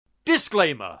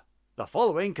Disclaimer! The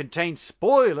following contains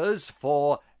spoilers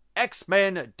for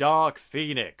X-Men Dark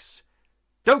Phoenix.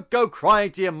 Don't go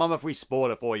crying to your mum if we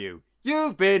spoil it for you.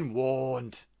 You've been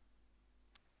warned.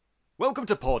 Welcome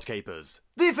to Podcapers,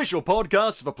 the official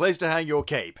podcast of a place to hang your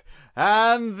cape.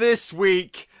 And this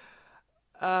week...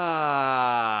 fuck.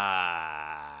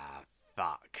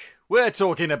 We're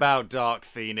talking about Dark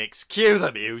Phoenix. Cue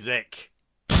the music.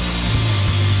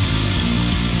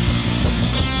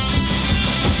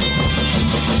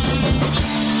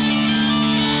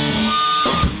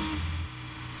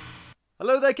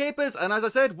 Hello there, Capers, and as I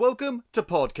said, welcome to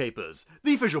Podcapers,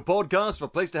 the official podcast for a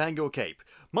place to hang your cape.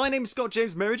 My name's Scott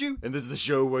James Merridew, and this is the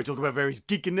show where we talk about various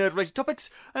geek and nerd-related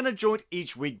topics, and are joined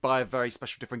each week by a very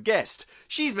special different guest.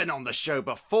 She's been on the show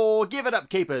before. Give it up,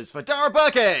 Capers, for Dara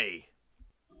Berkey!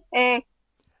 Hey.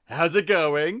 How's it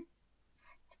going?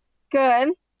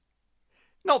 Good.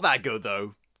 Not that good,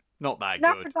 though. Not that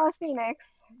Not good. for Dark Phoenix.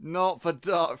 Not for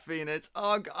Dark Phoenix.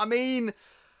 Oh,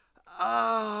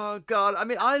 God. I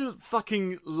mean, I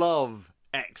fucking love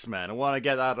X-Men. I want to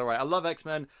get that out of the way. I love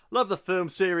X-Men. Love the film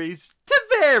series to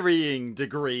varying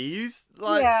degrees.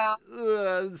 Like, yeah.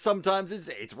 Sometimes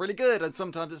it's really good and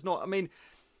sometimes it's not. I mean,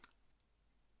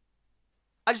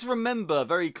 I just remember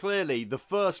very clearly the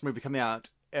first movie coming out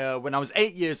when I was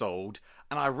 8 years old.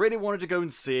 And I really wanted to go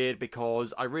and see it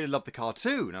because I really love the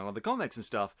cartoon. I love the comics and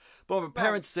stuff. But my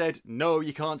parents said, no,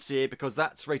 you can't see it because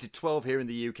that's rated 12 here in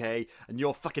the UK. And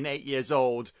you're fucking 8 years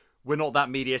old. We're not that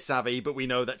media savvy, but we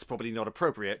know that's probably not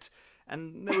appropriate.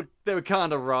 And they were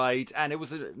kind of right. And it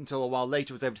wasn't until a while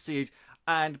later I was able to see it.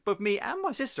 And both me and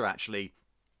my sister, actually,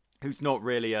 who's not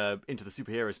really into the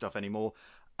superhero stuff anymore,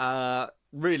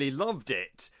 really loved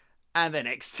it. And then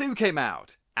X2 came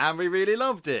out. And we really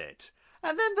loved it.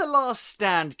 And then The Last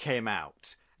Stand came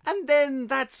out. And then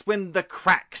that's when the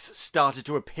cracks started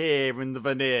to appear in the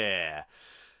veneer.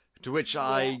 To which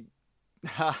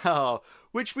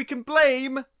which we can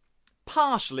blame,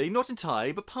 partially, not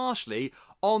entirely, but partially,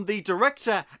 on the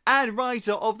director and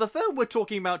writer of the film we're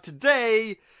talking about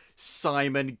today,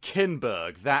 Simon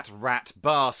Kinberg, that rat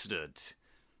bastard.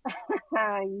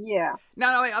 Yeah.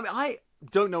 Now, I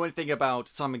don't know anything about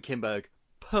Simon Kinberg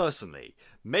personally.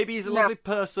 Maybe he's a lovely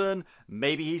person.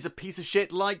 Maybe he's a piece of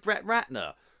shit like Brett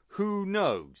Ratner. Who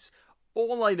knows?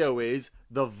 All I know is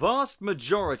the vast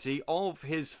majority of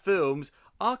his films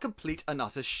are complete and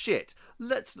utter shit.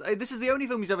 This is the only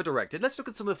film he's ever directed. Let's look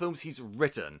at some of the films he's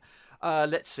written.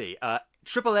 Let's see.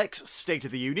 Triple X State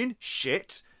of the Union.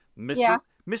 Shit. Mr.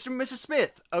 and Mrs.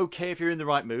 Smith. Okay if you're in the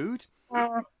right mood.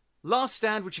 Last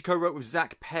Stand, which he co-wrote with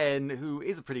Zach Penn, who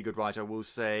is a pretty good writer, I will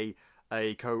say.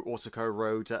 Also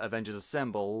co-wrote Avengers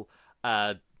Assemble.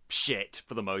 Shit,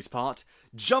 for the most part.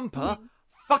 Jumper.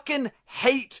 Fucking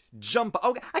hate Jumper.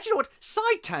 Oh, actually, you know what?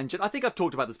 Side tangent. I think I've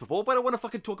talked about this before, but I want to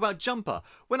fucking talk about Jumper.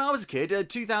 When I was a kid,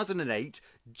 2008,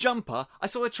 Jumper, I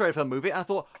saw a trailer for the movie and I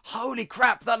thought, holy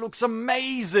crap, that looks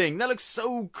amazing. That looks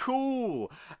so cool.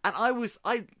 And I was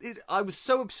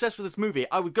so obsessed with this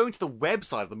movie. I would go into the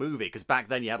website of the movie, because back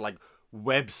then you had, like,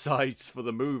 websites for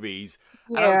the movies,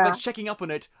 and I was like checking up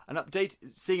on it and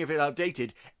seeing if it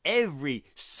updated every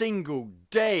single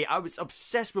day. I was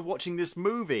obsessed with watching this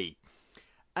movie,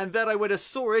 and then I went and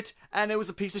saw it, and it was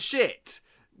a piece of shit,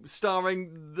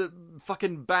 starring the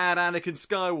fucking bad Anakin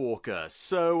Skywalker.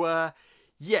 So I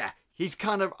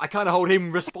kind of hold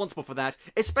him responsible for that,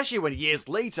 especially when years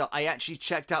later I actually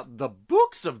checked out the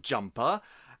books of Jumper,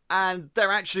 and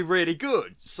they're actually really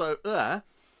good. So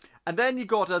and then you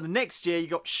got the next year you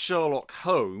got Sherlock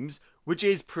Holmes, which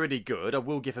is pretty good. I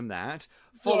will give him that.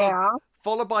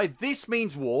 Followed by This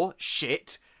Means War,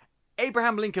 shit.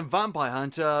 Abraham Lincoln Vampire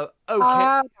Hunter,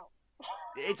 okay.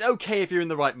 It's okay if you're in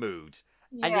the right mood.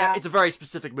 And yeah, it's a very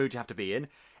specific mood you have to be in.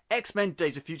 X-Men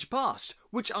Days of Future Past,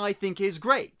 which I think is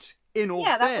great, in all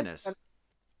fairness.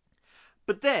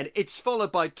 But then it's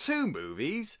followed by two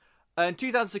movies. In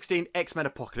 2016, X-Men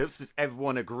Apocalypse, which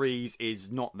everyone agrees is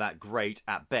not that great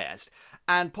at best,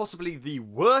 and possibly the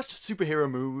worst superhero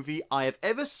movie I have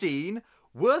ever seen,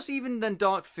 worse even than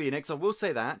Dark Phoenix, I will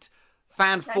say that,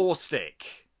 Fan Four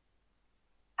Stick.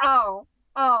 Oh,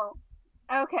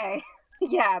 okay.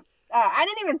 Yeah, I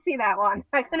didn't even see that one.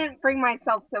 I couldn't bring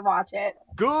myself to watch it.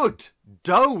 Good!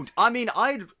 Don't! I mean,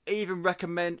 I'd even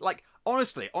recommend, like,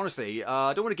 honestly,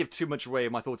 I don't want to give too much away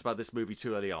of my thoughts about this movie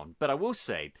too early on, but I will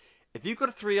say, if you've got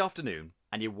a free afternoon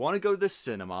and you want to go to the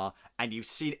cinema and you've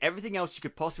seen everything else you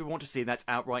could possibly want to see that's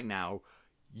out right now,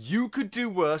 you could do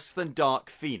worse than Dark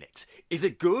Phoenix. Is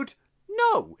it good?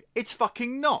 No, it's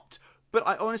fucking not. But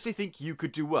I honestly think you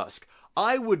could do worse.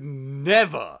 I would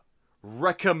never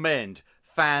recommend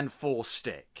Fan Four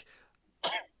Stick.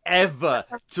 ever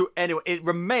to anyone. It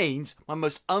remains my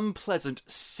most unpleasant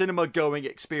cinema-going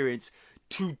experience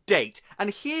to date. And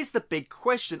here's the big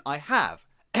question I have.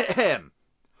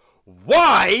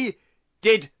 Why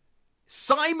did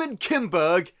Simon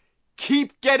Kinberg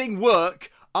keep getting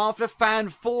work after Fan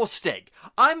Forstig?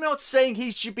 I'm not saying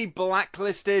he should be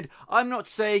blacklisted. I'm not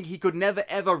saying he could never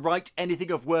ever write anything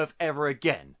of worth ever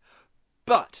again.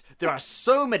 But there are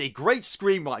so many great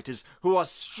screenwriters who are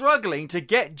struggling to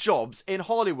get jobs in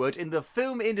Hollywood, in the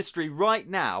film industry right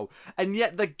now, and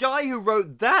yet the guy who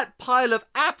wrote that pile of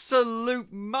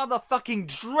absolute motherfucking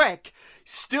dreck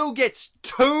still gets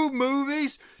 2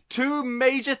 movies, 2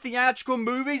 major theatrical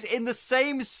movies in the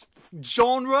same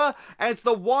genre, and it's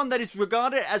the one that is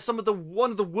regarded as one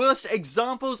of the worst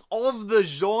examples of the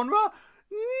genre?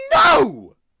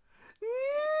 No!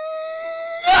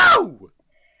 No!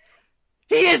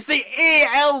 He is the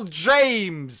E.L.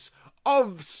 James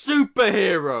of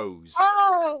superheroes.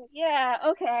 Oh, yeah,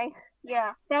 okay.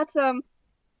 Yeah, that's,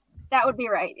 that would be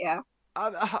right, yeah.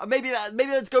 Maybe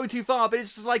that's going too far, but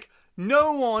it's just like,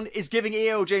 no one is giving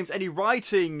E.L. James any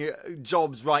writing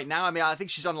jobs right now. I mean, I think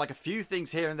she's done like a few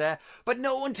things here and there, but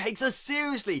no one takes her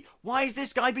seriously. Why has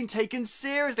this guy been taken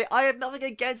seriously? I have nothing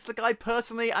against the guy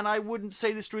personally, and I wouldn't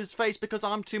say this to his face because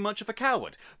I'm too much of a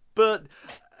coward. But...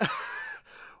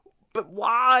 But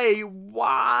why?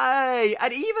 Why?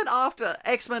 And even after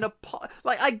X-Men...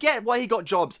 Like, I get why he got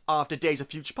jobs after Days of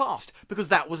Future Past, because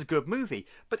that was a good movie.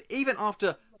 But even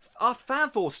after Fan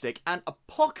Forstig and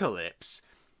Apocalypse,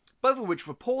 both of which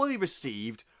were poorly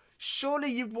received, surely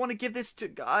you'd want to give this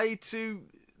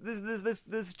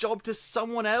this job to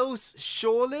someone else?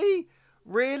 Surely?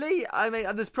 Really? I mean,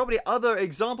 and there's probably other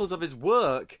examples of his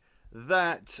work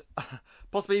that...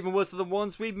 possibly even worse than the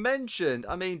ones we mentioned.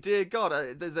 I mean, dear God,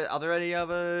 are there any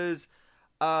others?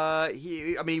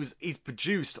 He's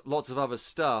produced lots of other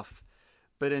stuff,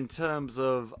 but in terms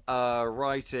of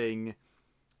writing,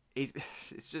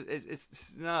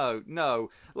 no.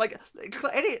 Like,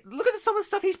 look at some of the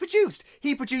stuff he's produced.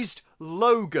 He produced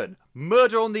Logan,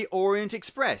 Murder on the Orient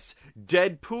Express,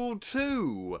 Deadpool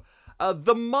 2,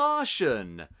 The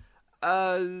Martian,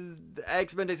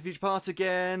 X-Men: Days of Future Past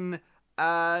again.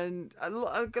 And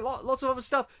lots of other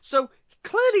stuff. So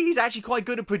clearly he's actually quite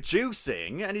good at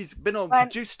producing, and he's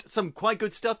produced some quite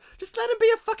good stuff. Just let him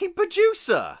be a fucking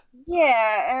producer.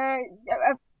 Yeah,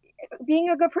 being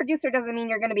a good producer doesn't mean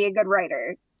you're going to be a good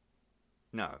writer.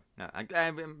 No.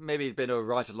 Maybe he's been a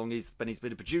writer long he's been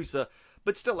a producer,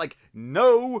 but still, like,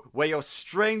 know where your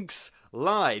strengths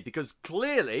lie, because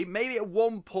clearly, maybe at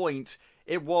one point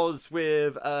it was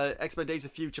with X-Men: Days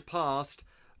of Future Past.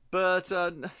 But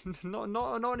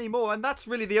not anymore, and that's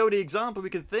really the only example we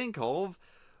can think of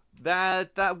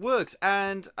that works.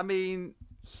 And I mean,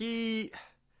 he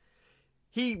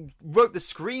wrote the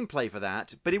screenplay for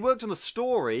that, but he worked on the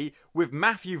story with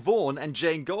Matthew Vaughn and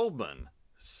Jane Goldman.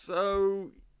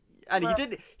 So, and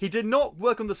he did not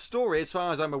work on the story, as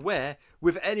far as I'm aware,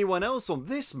 with anyone else on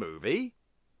this movie.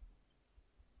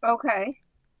 Okay.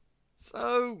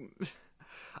 So.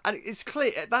 And it's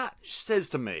clear, that says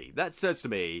to me that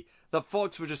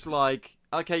Fox were just like,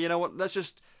 okay, you know what, let's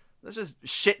just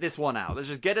shit this one out. Let's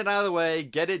just get it out of the way,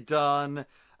 get it done,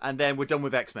 and then we're done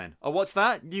with X-Men. Oh, what's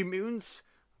that? New Mutants?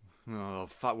 Oh,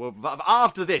 fuck, well,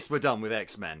 after this, we're done with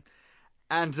X-Men.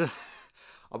 And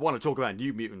I want to talk about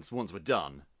New Mutants once we're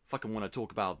done. Fucking want to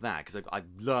talk about that, because I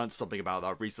learned something about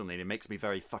that recently, and it makes me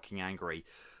very fucking angry.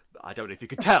 I don't know if you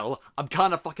could tell, I'm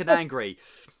kind of fucking angry.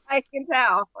 I can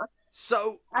tell.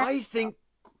 So, I think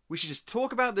we should just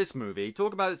talk about this movie,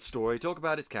 talk about its story, talk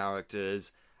about its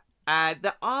characters, and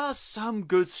there are some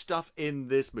good stuff in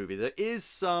this movie. There is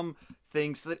some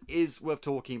things that is worth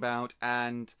talking about,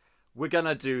 and we're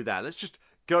gonna do that. Let's just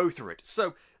go through it.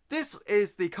 So, this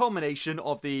is the culmination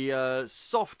of the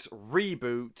soft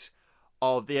reboot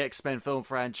of the X-Men film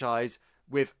franchise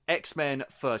with X-Men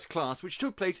First Class, which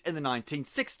took place in the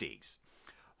 1960s.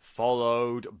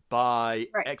 Followed by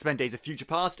X-Men Days of Future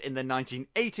Past in the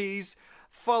 1980s,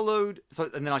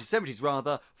 in the 1970s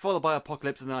rather, followed by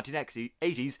Apocalypse in the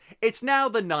 1980s. It's now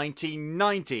the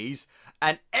 1990s,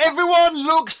 and everyone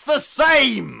looks the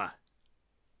same!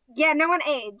 Yeah, no one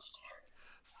aged.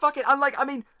 Fuck it,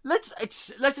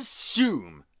 let's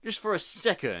assume, just for a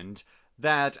second,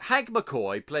 that Hank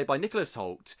McCoy, played by Nicholas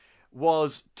Hoult,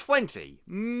 was 20,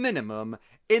 minimum,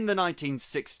 in the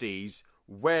 1960s,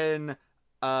 when...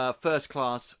 First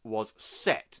Class was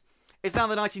set. It's now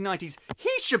the 1990s.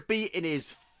 He should be in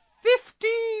his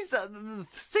 50s,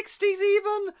 60s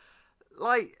even.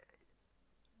 Like,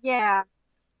 yeah.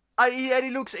 And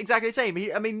he looks exactly the same.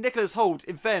 Nicholas Hoult,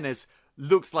 in fairness,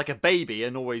 looks like a baby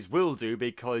and always will do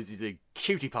because he's a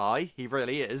cutie pie. He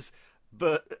really is.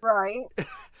 But Right.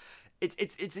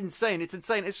 it's insane. It's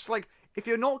insane. It's just like, if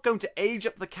you're not going to age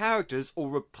up the characters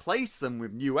or replace them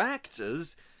with new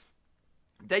actors,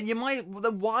 then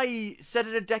why set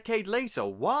it a decade later?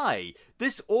 Why?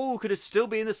 This all could have still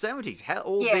been in the 70s, hell,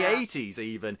 or the 80s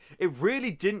even. It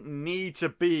really didn't need to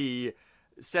be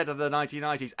set in the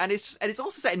 1990s. And it's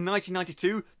also set in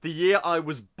 1992, the year I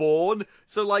was born.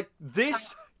 So, like,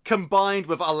 this combined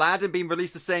with Aladdin being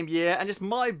released the same year, and just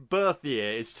my birth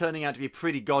year is turning out to be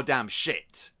pretty goddamn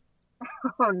shit.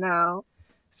 Oh, no.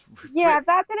 Yeah,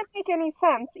 that didn't make any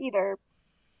sense either.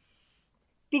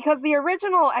 Because the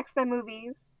original X-Men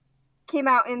movies came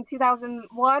out in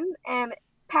 2001, and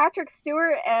Patrick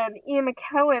Stewart and Ian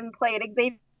McKellen played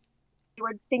Xavier. You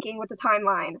were thinking with the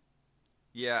timeline.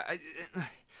 Yeah,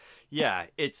 yeah,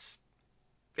 it's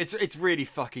really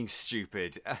fucking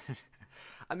stupid.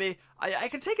 I mean, I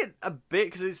can take it a bit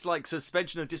because it's like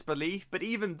suspension of disbelief, but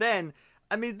even then,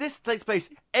 I mean, this takes place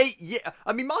 8 years.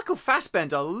 I mean, Michael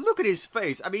Fassbender, look at his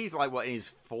face. I mean, he's like, what, in his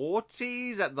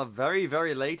 40s at the very,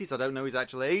 very latest? I don't know his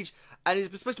actual age. And he's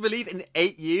supposed to believe in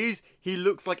 8 years he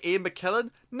looks like Ian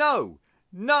McKellen? No.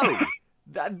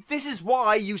 This is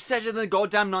why you set it in the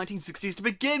goddamn 1960s to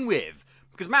begin with.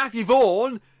 Because Matthew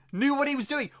Vaughn knew what he was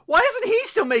doing. Why isn't he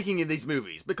still making in these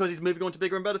movies? Because he's moving on to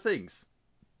bigger and better things.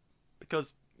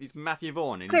 Because he's Matthew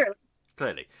Vaughn.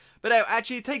 Clearly. But no,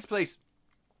 actually, it takes place...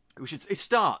 It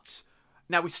starts.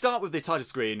 Now, we start with the title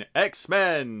screen,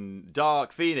 X-Men,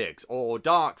 Dark Phoenix, or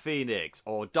Dark Phoenix,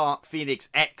 or Dark Phoenix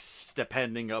X,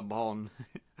 depending upon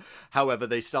however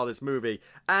they start this movie.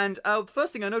 And the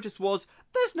first thing I noticed was,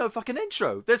 there's no fucking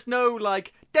intro. There's no,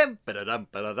 like,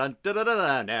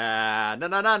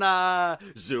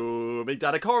 zooming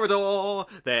down a corridor,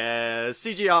 there's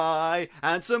CGI,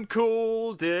 and some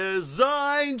cool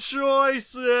design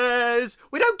choices.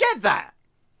 We don't get that.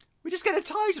 We just get a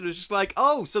title. It's just like,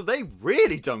 oh, so they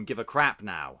really don't give a crap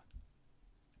now.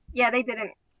 Yeah, they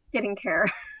didn't care.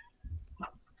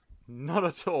 Not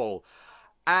at all.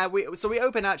 So we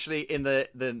open actually in the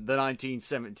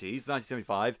 1970s,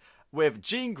 1975, with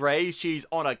Jean Grey. She's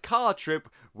on a car trip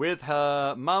with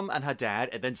her mum and her dad,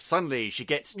 and then suddenly she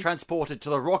gets transported to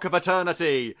the Rock of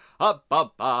Eternity. No,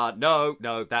 that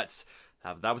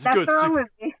was a good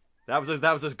movie. That was a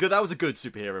good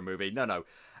superhero movie. No.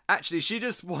 Actually, she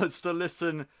just wants to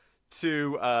listen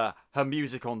to her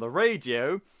music on the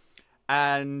radio,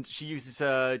 and she uses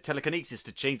her telekinesis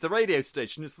to change the radio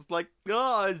station. It's like,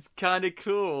 oh, it's kind of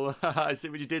cool. I see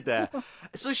what you did there.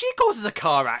 So she causes a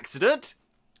car accident.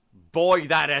 Boy,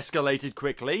 that escalated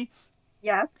quickly.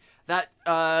 Yeah. That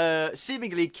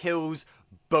seemingly kills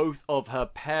both of her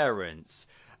parents.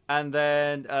 And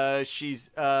then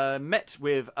she's met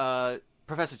with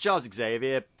Professor Charles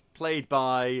Xavier, played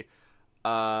by...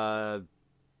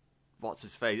 what's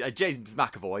his face? James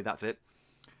McAvoy, that's it.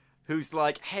 Who's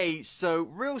like, hey, so,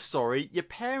 real sorry, your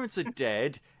parents are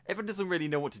dead, everyone doesn't really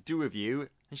know what to do with you,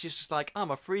 and she's just like,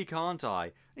 I'm a freak, aren't I?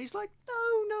 And he's like, no.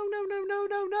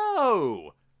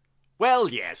 Well,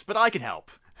 yes, but I can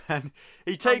help. And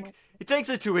he takes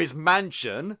her to his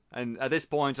mansion, and at this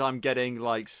point I'm getting,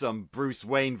 like, some Bruce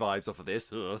Wayne vibes off of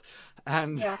this.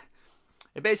 And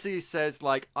it basically says,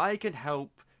 like, I can help.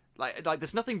 Like,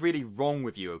 there's nothing really wrong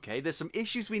with you, okay? There's some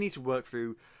issues we need to work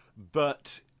through,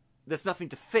 but there's nothing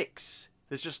to fix.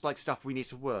 There's just, like, stuff we need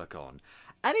to work on.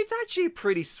 And it's actually a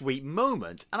pretty sweet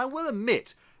moment. And I will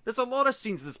admit, there's a lot of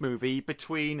scenes in this movie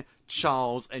between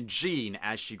Charles and Jean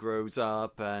as she grows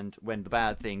up and when the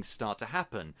bad things start to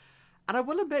happen. And I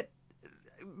will admit,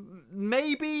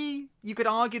 maybe you could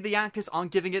argue the actors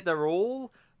aren't giving it their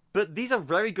all, but these are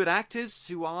very good actors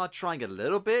who are trying a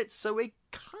little bit, so it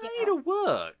kind of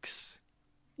works.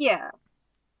 Yeah.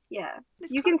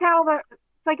 You can tell that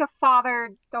it's like a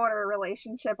father-daughter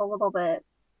relationship a little bit.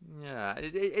 Yeah,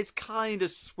 it's kind of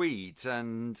sweet.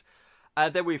 And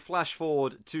then we flash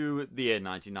forward to the year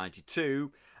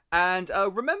 1992. And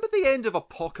remember the end of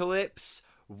Apocalypse?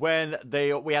 When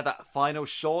we had that final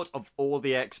shot of all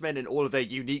the X-Men in all of their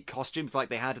unique costumes like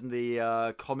they had in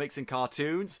the comics and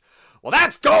cartoons? Well,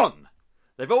 that's gone!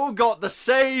 They've all got the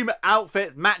same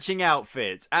outfit, matching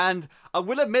outfits. And I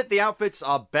will admit the outfits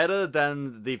are better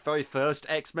than the very first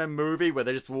X-Men movie where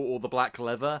they just wore all the black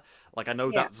leather. Like, I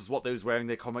know that was what they was wearing in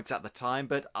their comics at the time,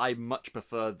 but I much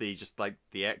prefer the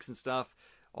X and stuff.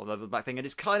 Or the back thing, and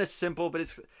it's kind of simple,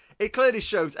 but it clearly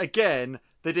shows, again,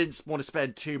 they didn't want to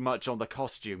spend too much on the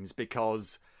costumes,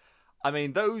 because, they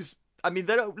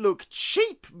don't look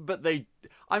cheap, but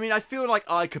I feel like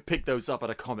I could pick those up at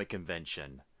a comic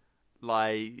convention.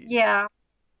 Like... Yeah.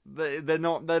 they're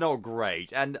not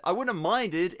great. And I wouldn't have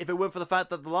minded if it weren't for the fact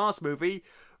that the last movie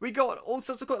we got all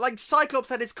sorts of cool, like Cyclops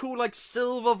had his cool like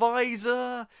silver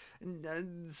visor,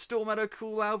 and Storm had a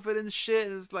cool outfit and shit.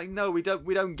 And it's like, no, we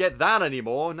don't get that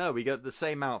anymore. No, we get the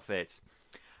same outfits.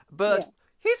 But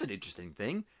here's an interesting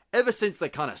thing. Ever since they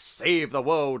kind of saved the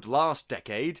world last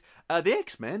decade, the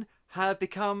X-Men have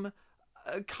become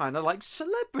kind of like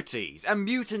celebrities, and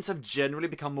mutants have generally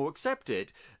become more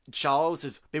accepted. Charles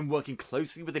has been working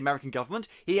closely with the American government.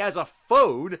 He has a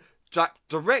phone jacked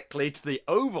directly to the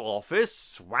Oval Office.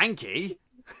 Swanky.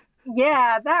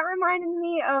 Yeah, that reminded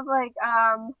me of like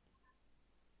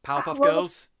Powerpuff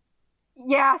Girls.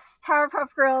 Yes,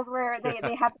 Powerpuff Girls, where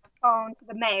they had the phone to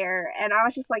the mayor, and I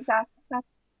was just like, that's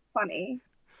funny.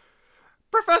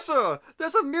 Professor,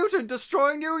 there's a mutant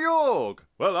destroying New York.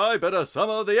 Well, I better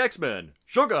summon the X-Men.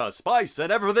 Sugar, spice,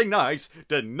 and everything nice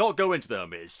did not go into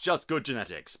them. It's just good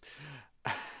genetics.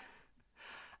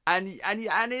 And I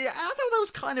thought that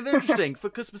was kind of interesting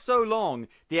because for so long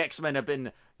the X-Men have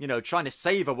been, trying to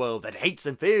save a world that hates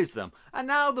and fears them, and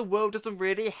now the world doesn't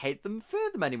really hate them, fear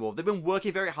them anymore. They've been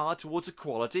working very hard towards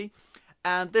equality,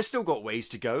 and they've still got ways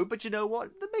to go. But you know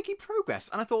what? They're making progress,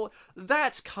 and I thought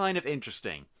that's kind of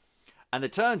interesting. And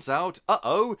it turns out,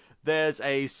 there's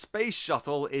a space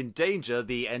shuttle in danger,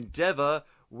 the Endeavour,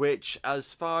 which,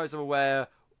 as far as I'm aware,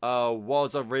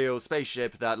 was a real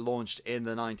spaceship that launched in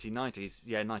the 1990s.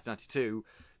 Yeah, 1992.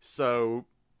 So,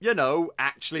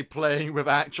 actually playing with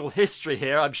actual history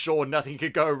here. I'm sure nothing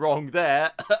could go wrong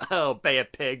there. Oh, Bay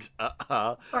of Pigs.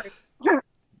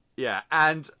 Yeah,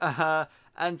 and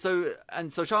so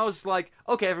Charles is like,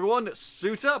 okay, everyone,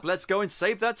 suit up. Let's go and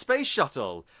save that space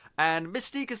shuttle. And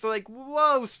Mystique is like,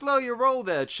 whoa, slow your roll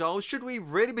there, Charles. Should we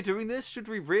really be doing this? Should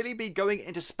we really be going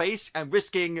into space and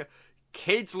risking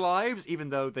kids' lives? Even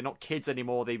though they're not kids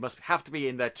anymore, they must have to be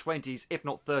in their 20s, if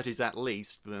not 30s at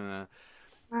least.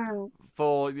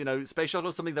 For, space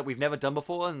shuttle, something that we've never done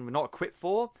before and we're not equipped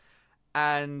for.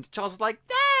 And Charles is like,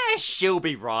 she'll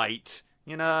be right.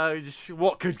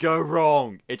 What could go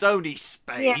wrong? It's only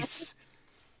space.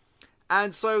 Yeah.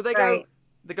 And so they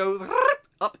go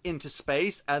up into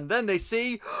space, and then they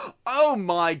see, oh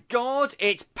my god,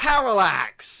 it's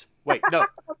Parallax! Wait, no,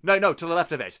 to the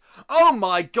left of it. Oh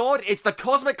my god, it's the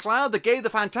cosmic cloud that gave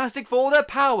the Fantastic Four their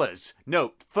powers!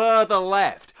 No, further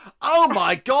left. Oh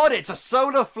my god, it's a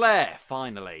solar flare,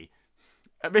 finally.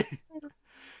 I mean,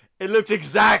 it looked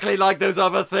exactly like those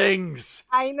other things.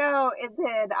 I know, it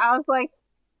did. I was like,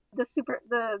 the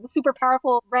super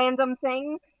powerful random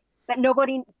thing that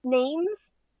nobody names.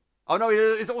 Oh no,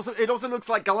 it also looks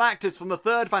like Galactus from the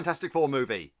third Fantastic Four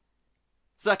movie.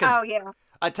 Second. Oh yeah.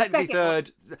 Technically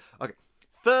third. Okay.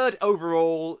 Third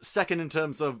overall, second in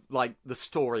terms of like the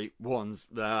story ones.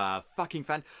 Fucking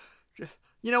fan.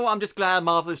 You know what? I'm just glad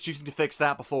Marvel is choosing to fix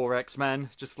that before X-Men.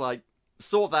 Just like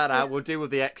sort that out. We'll deal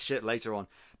with the X shit later on.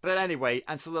 But anyway,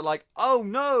 and so they're like, oh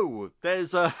no,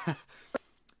 there's the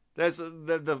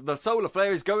solar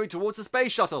flare is going towards the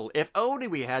space shuttle. If only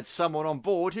we had someone on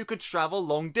board who could travel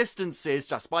long distances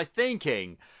just by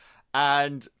thinking.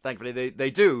 And thankfully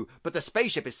they do. But the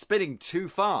spaceship is spinning too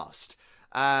fast.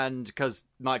 And because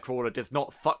Nightcrawler does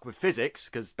not fuck with physics,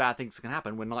 because bad things can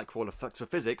happen when Nightcrawler fucks with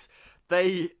physics,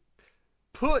 they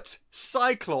put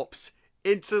Cyclops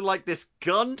into like this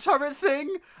gun turret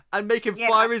thing and make him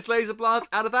fire his laser blast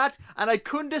out of that. And I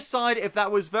couldn't decide if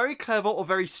that was very clever or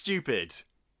very stupid.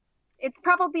 It's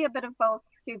probably a bit of both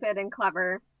stupid and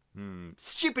clever.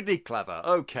 Stupidly clever,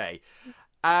 okay.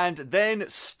 And then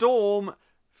Storm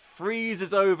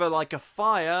freezes over like a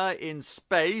fire in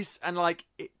space, and like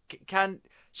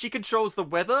she controls the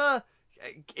weather.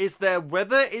 Is there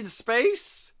weather in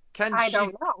space? I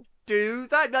don't know. Do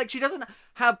that? Like, she doesn't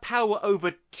have power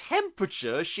over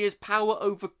temperature, she has power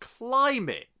over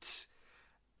climate.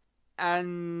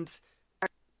 And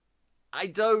I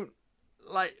don't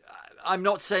like, I'm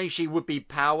not saying she would be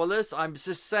powerless. I'm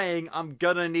just saying I'm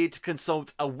gonna need to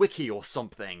consult a wiki or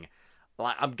something.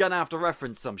 Like, I'm gonna have to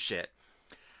reference some shit.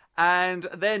 And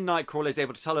then Nightcrawler is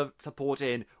able to teleport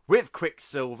in with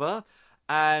Quicksilver,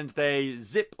 and they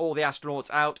zip all the astronauts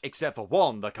out except for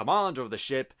one, the commander of the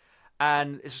ship.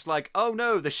 And it's just like, oh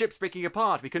no, the ship's breaking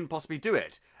apart. We couldn't possibly do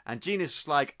it. And Jean is just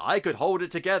like, I could hold it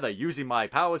together using my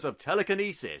powers of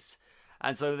telekinesis.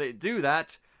 And so they do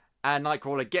that, and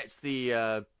Nightcrawler gets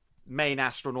the main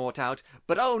astronaut out.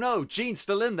 But oh no, Jean's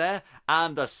still in there,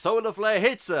 and the solar flare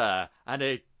hits her, and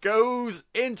it goes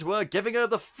into her, giving her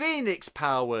the Phoenix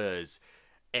powers.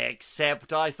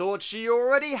 Except I thought she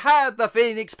already had the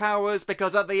Phoenix powers,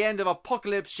 because at the end of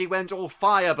Apocalypse she went all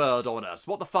Firebird on us.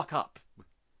 What the fuck up?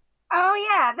 Oh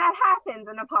yeah, that happens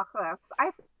in Apocalypse.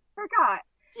 I forgot.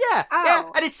 Yeah, Oh. yeah,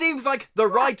 and it seems like the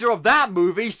writer of that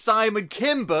movie, Simon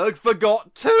Kinberg,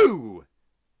 forgot too.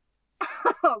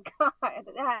 Oh God,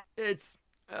 that. It's,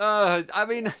 I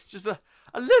mean, just a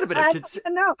little bit of I don't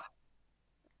even know.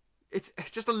 It's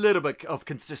just a little bit of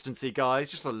consistency,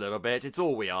 guys. Just a little bit. It's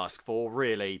all we ask for,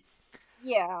 really.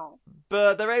 Yeah.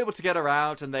 But they're able to get her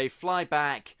out, and they fly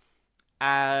back.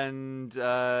 And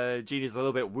Jeannie's a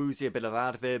little bit woozy, a bit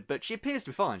out of it, but she appears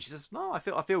to be fine. She says, "No, I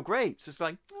feel great." So it's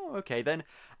like, "Oh, okay then."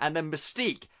 And then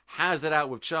Mystique has it out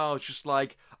with Charles, just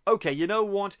like, "Okay, you know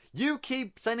what? You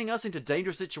keep sending us into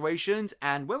dangerous situations,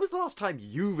 and when was the last time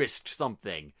you risked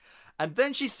something?" And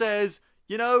then she says,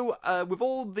 "You know, with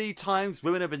all the times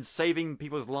women have been saving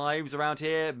people's lives around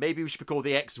here, maybe we should be called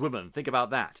the X-Women. Think about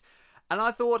that." And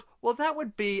I thought, well, that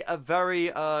would be a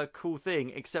very cool thing,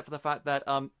 except for the fact that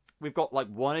we've got like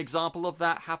one example of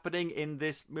that happening in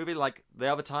this movie. Like the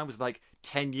other time was like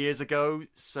 10 years ago.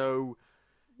 So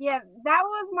yeah, that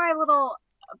was my little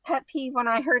pet peeve when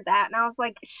I heard that, and I was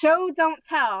like, "Show, don't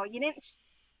tell." They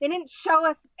didn't show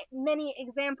us many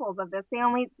examples of this. They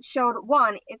only showed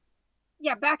one.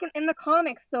 Yeah, back in the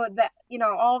comics, though, that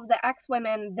all of the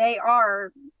X-Women, they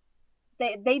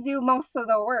do most of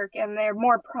the work and they're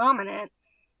more prominent.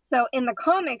 So in the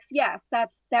comics, yes,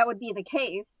 that would be the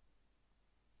case.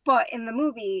 But in the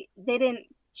movie, they didn't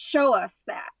show us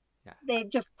that. Yeah. They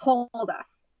just told us.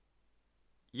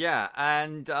 Yeah,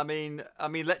 and I mean,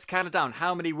 let's count it down.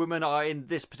 How many women are in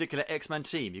this particular X-Men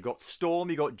team? You got Storm,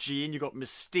 you got Jean, you got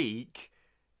Mystique.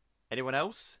 Anyone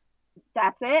else?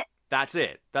 That's it. That's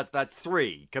it. That's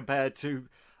 3 compared to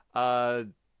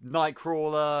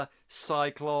Nightcrawler,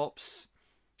 Cyclops,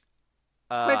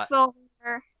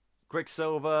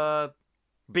 Quicksilver,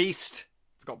 Beast.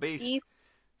 Forgot Beast.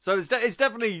 So it's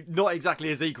definitely not exactly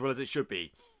as equal as it should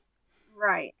be.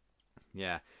 Right.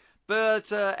 Yeah.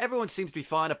 But everyone seems to be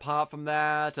fine apart from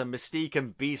that. And Mystique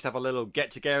and Beast have a little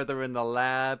get-together in the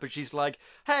lab. But she's like,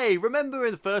 "Hey, remember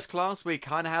in the first class we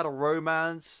kind of had a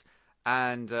romance?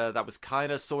 And that was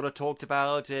kind of sort of talked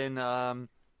about in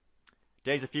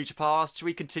Days of Future Past. Should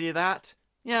we continue that?"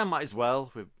 "Yeah, might as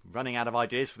well. We're running out of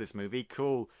ideas for this movie.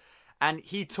 Cool." And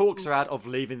he talks her out of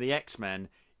leaving the X-Men,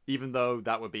 even though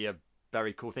that would be a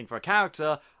very cool thing for a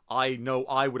character. I know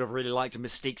I would have really liked a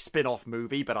Mystique spin-off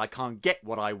movie, but I can't get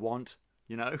what I want.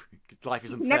 Life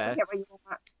isn't fair. Never get what you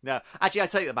want. No, actually, I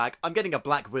take that back. I'm getting a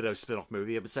Black Widow spin-off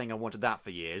movie. I've been saying I wanted that for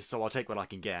years, so I'll take what I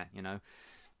can get,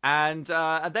 And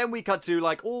then we cut to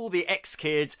like all the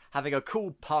X-Kids having a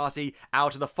cool party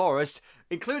out in the forest,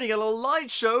 including a little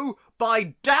light show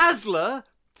by Dazzler.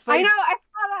 I know, I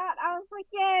saw that. I was like,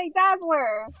 "Yay,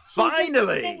 Dazzler!"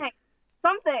 Finally!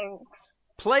 Something.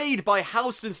 Played by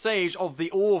Halston Sage of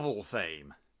the Orville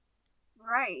fame.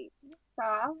 Right.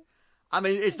 So. I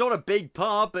mean, it's not a big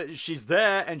part, but she's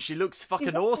there and she looks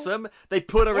fucking awesome. They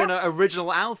put her in an original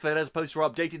outfit as opposed to her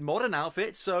updated modern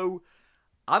outfit, so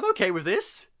I'm okay with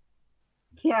this.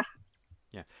 Yeah.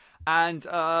 Yeah.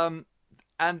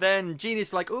 And then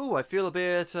Jeannie's like, "Oh, I feel a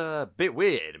bit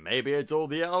weird. Maybe it's all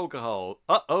the alcohol.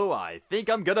 Uh-oh, I think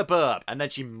I'm gonna burp." And then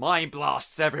she mind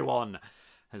blasts everyone.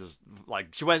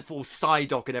 Like, she went full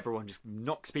Psyduck and everyone just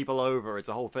knocks people over. It's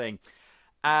a whole thing.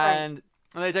 And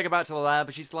they take her back to the lab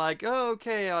and she's like, "Oh,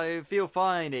 okay, I feel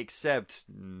fine, except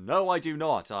no, I do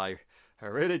not. I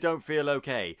really don't feel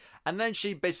okay." And then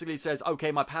she basically says,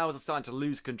 "Okay, my powers are starting to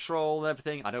lose control and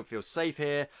everything. I don't feel safe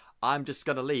here. I'm just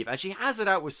gonna leave." And she has it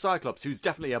out with Cyclops, who's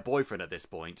definitely her boyfriend at this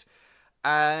point.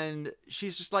 And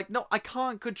she's just like, "No, I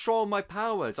can't control my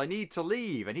powers. I need to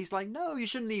leave." And he's like, "No, you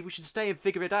shouldn't leave. We should stay and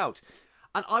figure it out."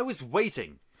 And I was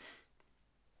waiting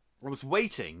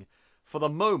for the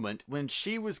moment when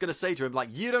she was going to say to him, like,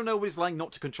 "You don't know what it's like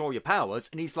not to control your powers."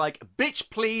 And he's like, "Bitch,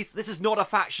 please, this is not a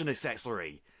fashion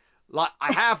accessory. Like,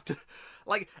 I have to..."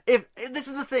 Like, if this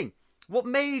is the thing.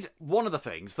 One of the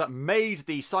things that made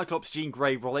the Cyclops-Jean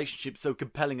Grey relationship so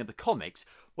compelling in the comics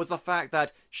was the fact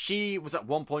that she was at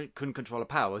one point couldn't control her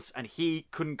powers, and he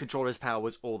couldn't control his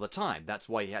powers all the time. That's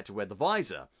why he had to wear the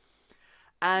visor.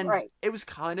 And it was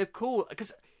kind of cool,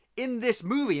 because in this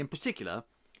movie in particular,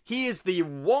 he is the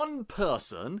one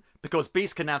person, because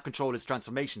Beast can now control his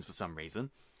transformations for some reason,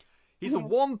 he's the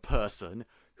one person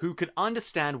who can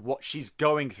understand what she's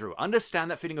going through,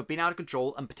 understand that feeling of being out of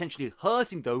control and potentially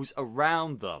hurting those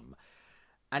around them.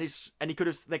 And they could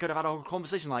have had a whole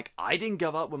conversation like, "I didn't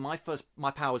give up when my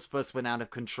powers first went out of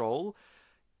control."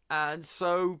 And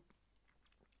so,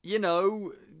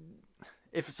 imagine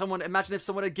if someone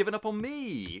had given up on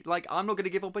me. Like, I'm not going to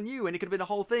give up on you. And it could have been a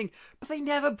whole thing. But they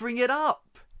never bring it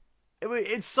up.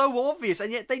 It's so obvious.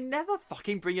 And yet they never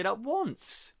fucking bring it up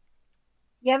once.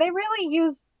 Yeah, they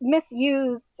really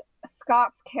misused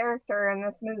Scott's character in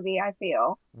this movie, I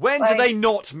feel. When do they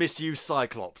not misuse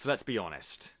Cyclops? Let's be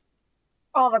honest.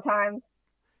 All the time.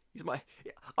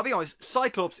 I'll be honest,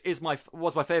 Cyclops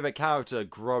was my favourite character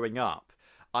growing up.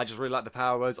 I just really like the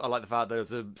powers. I like the fact that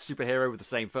it's a superhero with the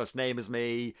same first name as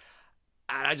me.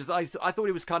 And I thought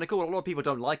he was kind of cool. A lot of people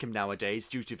don't like him nowadays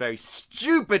due to very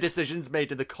stupid decisions made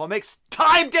in the comics.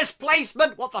 Time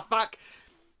displacement! What the fuck?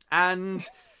 And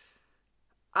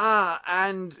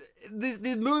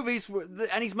the movies,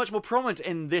 and he's much more prominent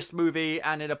in this movie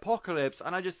and in Apocalypse,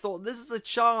 and I just thought this is a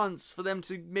chance for them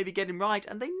to maybe get him right,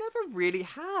 and they never really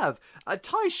have.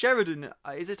 Ty Sheridan,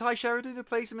 is it Ty Sheridan who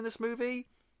plays him in this movie?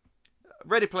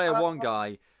 Ready Player One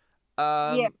guy.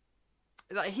 Yeah.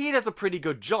 He does a pretty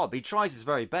good job. He tries his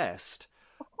very best.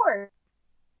 Of course.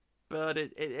 But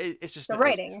it's just... The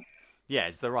writing. Yeah,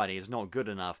 it's the writing. It's not good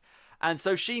enough. And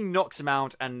so she knocks him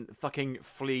out and fucking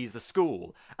flees the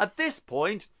school. At this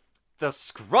point, the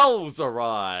Skrulls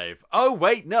arrive. Oh,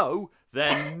 wait, no.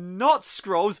 They're not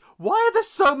Skrulls. Why are there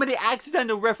so many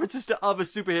accidental references to other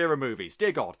superhero movies?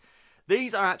 Dear God.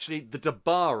 These are actually the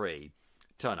Dabari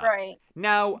turn up. Right.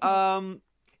 Now,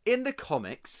 in the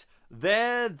comics,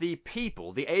 they're the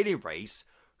people, the alien race,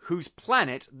 whose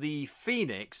planet, the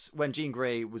Phoenix, when Jean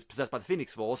Grey was possessed by the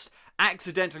Phoenix Force,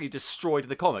 accidentally destroyed in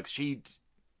the comics. She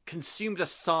consumed a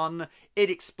sun, it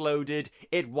exploded,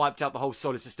 it wiped out the whole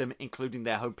solar system, including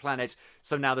their home planet,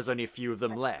 so now there's only a few of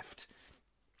them left.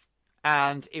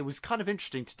 And it was kind of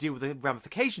interesting to deal with the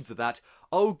ramifications of that.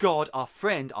 Oh God, our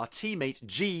friend, our teammate,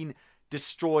 Jean,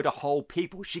 destroyed a whole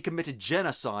people. She committed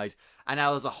genocide, and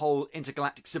now there's a whole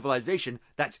intergalactic civilization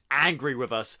that's angry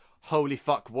with us. Holy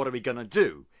fuck, what are we gonna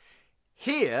do?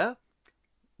 Here,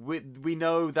 we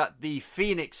know that the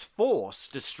Phoenix Force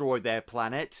destroyed their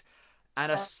planet,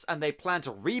 and they plan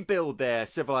to rebuild their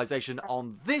civilization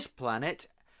on this planet,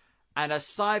 and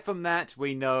aside from that,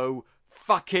 we know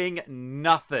fucking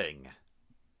nothing.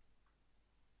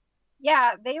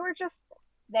 Yeah, they were just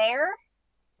there.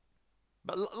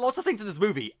 But lots of things in this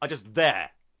movie are just there.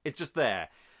 It's just there.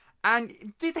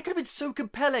 And they could have been so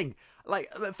compelling.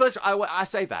 Like, first, I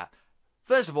say that.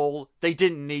 First of all, they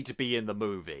didn't need to be in the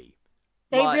movie.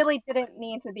 They really didn't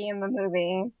need to be in the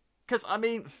movie. Because, I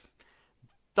mean,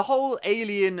 the whole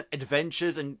alien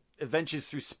adventures and adventures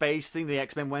through space thing the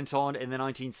X-Men went on in the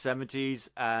 1970s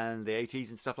and the 80s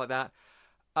and stuff like that,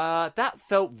 that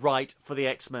felt right for the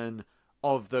X-Men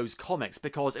of those comics,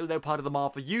 because they were part of the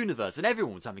Marvel Universe, and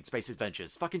everyone was having space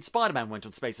adventures. Fucking Spider-Man went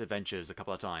on space adventures a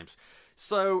couple of times.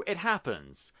 So, it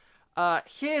happens.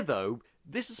 Here, though,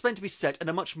 this is meant to be set in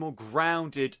a much more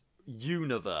grounded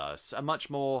universe. A much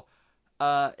more...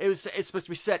 it's supposed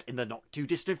to be set in the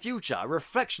not-too-distant future, a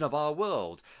reflection of our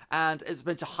world. And it's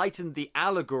meant to heighten the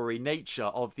allegory nature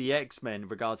of the X-Men in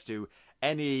regards to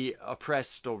any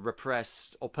oppressed or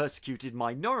repressed or persecuted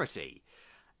minority.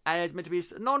 And it's meant to be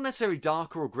not necessarily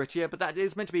darker or grittier, but that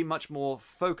is meant to be much more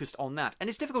focused on that. And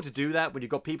it's difficult to do that when you've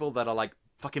got people that are like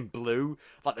fucking blue.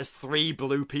 Like there's 3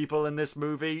 blue people in this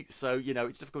movie. So, you know,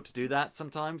 it's difficult to do that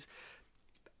sometimes.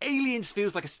 Aliens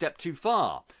feels like a step too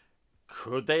far.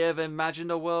 Could they have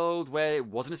imagined a world where it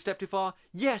wasn't a step too far?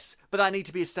 Yes, but that need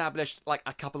to be established like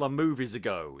a couple of movies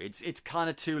ago. It's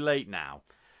kind of too late now.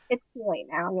 It's too late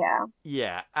now, yeah.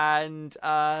 Yeah, but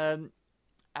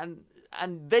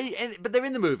they're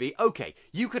in the movie. Okay,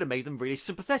 you could have made them really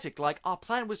sympathetic, like, our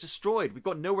planet was destroyed, we've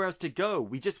got nowhere else to go,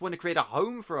 we just want to create a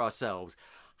home for ourselves,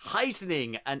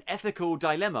 heightening an ethical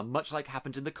dilemma, much like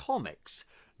happened in the comics.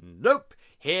 Nope,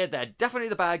 here they're definitely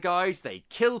the bad guys. They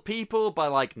kill people by,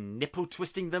 like, nipple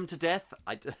twisting them to death.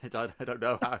 I don't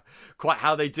know quite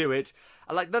how they do it.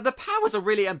 Like, the powers are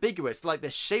really ambiguous. Like,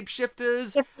 they're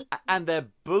shapeshifters, and they're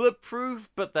bulletproof,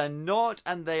 but they're not.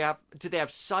 And do they have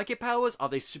psychic powers? Are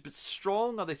they super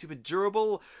strong? Are they super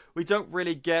durable? We don't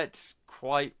really get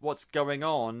quite what's going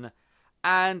on.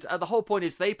 And the whole point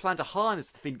is they plan to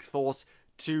harness the Phoenix Force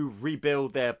to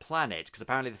rebuild their planet. Because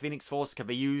apparently the Phoenix Force can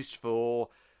be used for,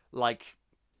 like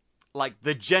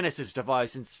the Genesis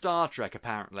device in Star Trek,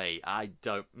 apparently. I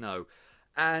don't know.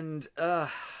 And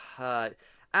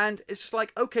it's just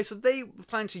like, okay, so they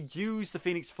plan to use the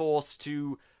Phoenix Force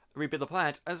to rebuild the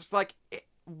planet. And it's like,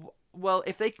 well,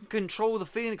 if they can control the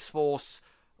Phoenix Force,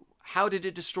 how did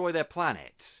it destroy their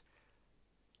planet?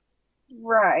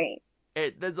 Right.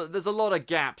 There's a lot of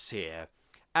gaps here.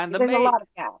 And There's a lot of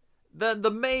gaps.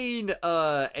 The main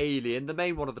alien, the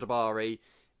main one of the Dabari,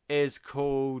 is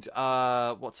called,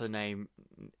 what's her name?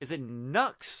 Is it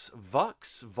Nux?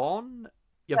 Vux? Von?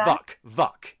 Yeah,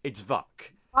 Vuk. It's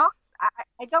Vuk. Vux?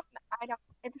 I don't...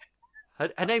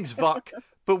 Her name's Vuk,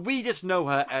 but we just know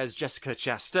her as Jessica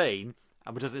Chastain,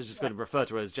 And we're just going to refer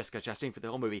to her as Jessica Chastain for the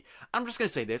whole movie. I'm just going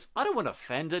to say this. I don't want to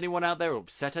offend anyone out there or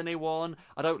upset anyone.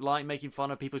 I don't like making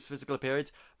fun of people's physical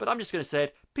appearance. But I'm just going to say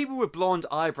it. People with blonde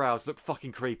eyebrows look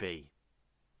fucking creepy.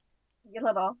 A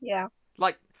little, yeah.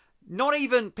 Like, not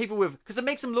even people with... Because it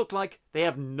makes them look like they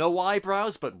have no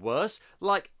eyebrows, but worse.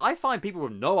 Like, I find people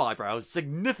with no eyebrows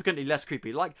significantly less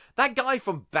creepy. Like, that guy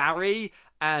from Barry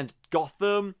and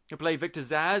Gotham who played Victor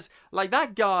Zsasz. Like,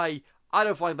 that guy, I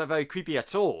don't find that very creepy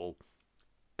at all.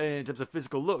 In terms of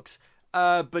physical looks.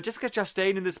 But Jessica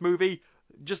Chastain in this movie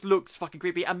just looks fucking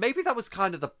creepy. And maybe that was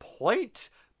kind of the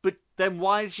point. But then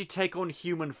why did she take on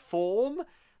human form?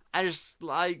 And it's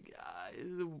like,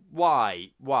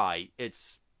 why? Why?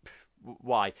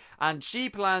 Why? And she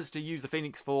plans to use the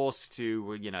Phoenix Force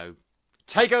to, you know,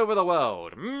 take over the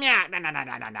world.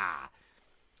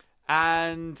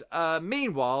 And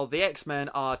meanwhile, the X-Men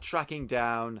are tracking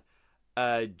down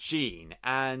Jean.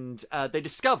 And they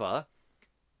discover...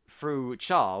 through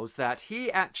Charles, that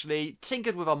he actually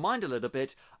tinkered with her mind a little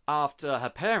bit after her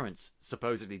parents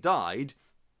supposedly died.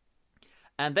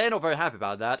 And they're not very happy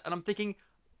about that. And I'm thinking,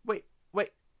 wait,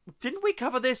 didn't we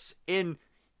cover this in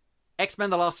X-Men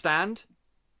The Last Stand?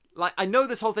 Like, I know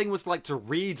this whole thing was like to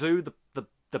redo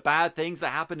the bad things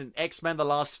that happened in X-Men The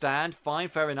Last Stand. Fine,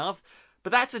 fair enough.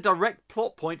 But that's a direct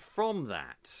plot point from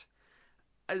that.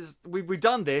 As we've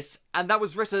done this, and that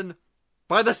was written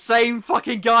by the same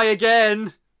fucking guy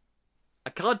again. I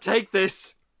can't take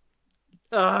this.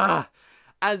 And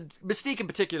Mystique in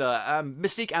particular,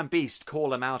 Mystique and Beast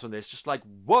call him out on this. Just like,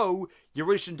 whoa, you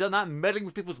really shouldn't have done that, meddling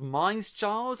with people's minds,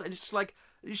 Charles. And it's just like,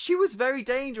 she was very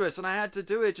dangerous and I had to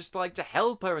do it just like to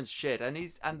help her and shit.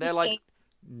 And they're like,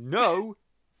 no,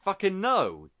 fucking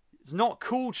no. It's not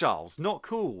cool, Charles, not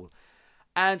cool.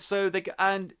 And so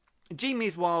and Jean,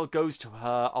 meanwhile, goes to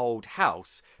her old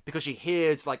house because she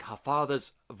hears, like, her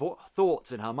father's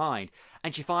thoughts in her mind.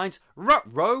 And she finds,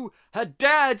 ruh-roh, her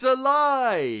dad's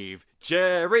alive!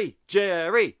 Jerry,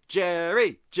 Jerry,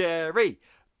 Jerry, Jerry.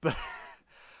 But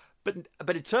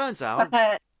it turns out...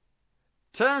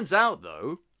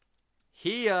 though,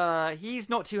 he's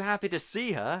not too happy to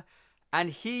see her. And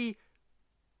he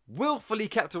willfully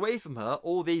kept away from her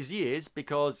all these years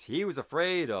because he was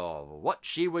afraid of what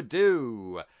she would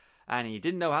do. And he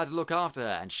didn't know how to look after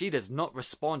her. And she does not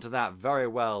respond to that very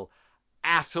well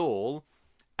at all.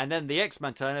 And then the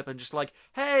X-Men turn up and just like,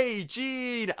 hey,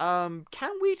 Jean,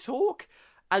 can we talk?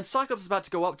 And Cyclops is about to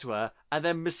go up to her. And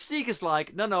then Mystique is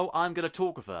like, no, I'm going to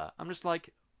talk with her. I'm just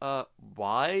like,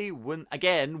 why?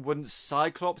 Wouldn't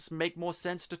Cyclops make more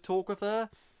sense to talk with her?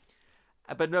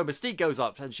 But no, Mystique goes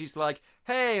up and she's like,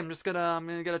 hey, I'm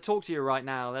gonna talk to you right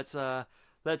now. Let's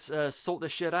sort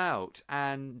this shit out.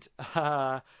 And,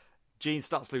 Jean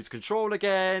starts to lose control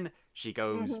again. She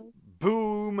goes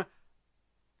boom.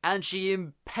 And she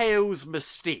impales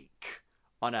Mystique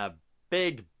on a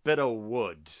big bit of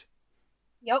wood.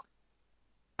 Yep.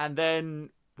 And then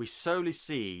we slowly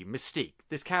see Mystique,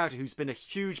 this character who's been a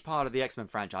huge part of the X-Men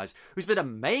franchise, who's been a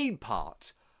main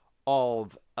part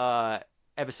of the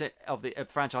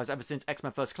franchise ever since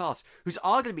X-Men First Class, who's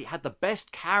arguably had the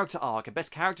best character arc and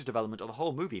best character development of the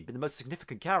whole movie, been the most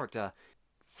significant character,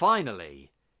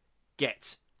 finally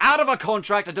gets out of a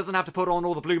contract and doesn't have to put on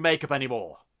all the blue makeup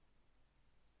anymore.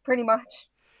 Pretty much.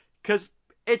 Because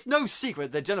it's no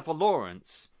secret that Jennifer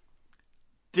Lawrence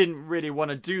didn't really want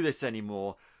to do this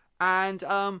anymore. And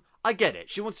I get it.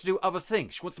 She wants to do other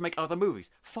things. She wants to make other movies.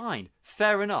 Fine.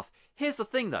 Fair enough. Here's the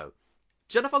thing, though.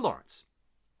 Jennifer Lawrence,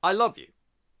 I love you.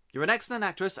 You're an excellent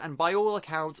actress and by all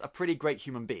accounts a pretty great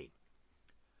human being.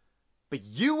 But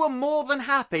you were more than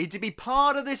happy to be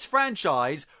part of this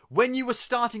franchise when you were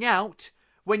starting out,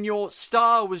 when your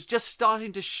star was just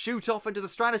starting to shoot off into the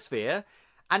stratosphere,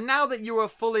 and now that you're a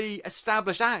fully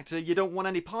established actor, you don't want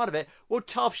any part of it. Well,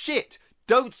 tough shit.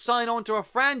 Don't sign on to a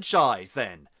franchise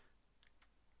then.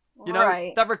 You know,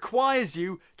 right. That requires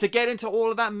you to get into all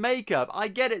of that makeup. I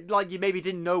get it, like you maybe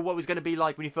didn't know what it was going to be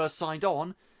like when you first signed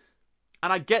on.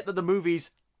 And I get that the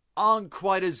movies aren't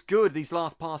quite as good, these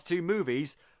past two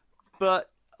movies.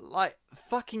 But, like,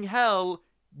 fucking hell,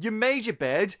 you made your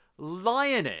bed, lie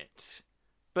in it.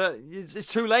 But it's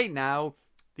too late now.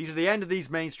 These are the end of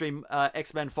these mainstream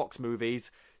X-Men Fox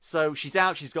movies. So she's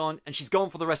out, she's gone, and she's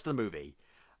gone for the rest of the movie.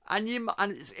 And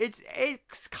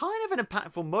it's kind of an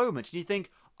impactful moment. And you think,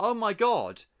 oh my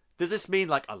god, does this mean,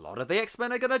 like, a lot of the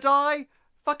X-Men are gonna die?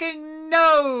 Fucking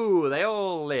no! They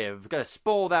all live. Gonna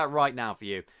spoil that right now for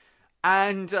you.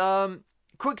 And,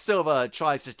 Quicksilver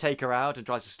tries to take her out and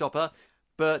tries to stop her,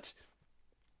 but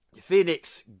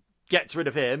Phoenix gets rid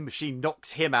of him. She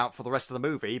knocks him out for the rest of the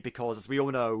movie because, as we all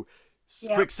know,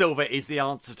 Quicksilver is the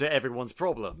answer to everyone's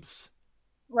problems.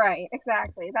 Right,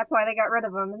 exactly. That's why they got rid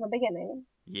of him in the beginning.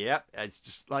 Yep, it's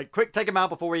just like, quick, take him out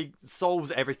before he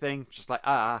solves everything. Just like,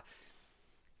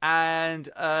 And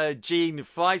Jean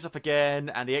flies off again,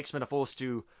 and the X-Men are forced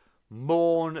to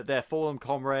mourn their fallen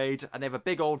comrade, and they have a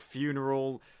big old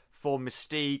funeral for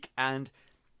Mystique, and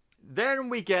then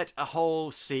we get a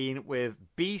whole scene with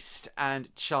Beast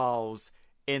and Charles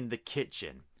in the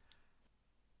kitchen.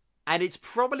 And it's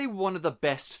probably one of the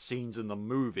best scenes in the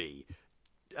movie.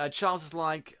 Charles is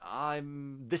like, I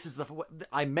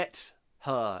met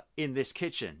her in this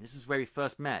kitchen. This is where we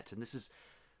first met, and this is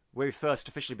where we first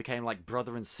officially became like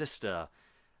brother and sister.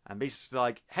 And basically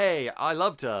like, hey, I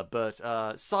loved her,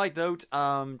 but side note,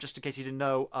 just in case you didn't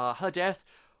know, her death,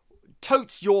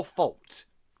 totes your fault.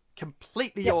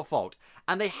 Completely your fault.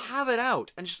 And they have it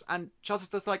out, and Charles is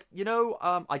just like,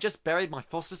 I just buried my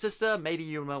foster sister, maybe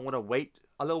you might want to wait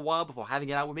a little while before having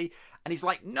it out with me. And he's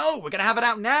like, no, we're gonna have it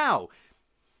out now.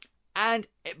 And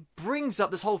it brings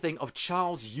up this whole thing of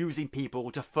Charles using people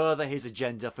to further his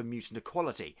agenda for mutant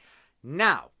equality.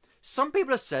 Now, some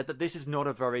people have said that this is not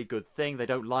a very good thing. They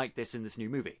don't like this in this new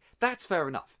movie. That's fair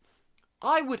enough.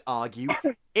 I would argue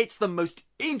it's the most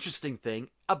interesting thing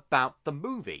about the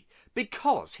movie.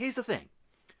 Because, here's the thing.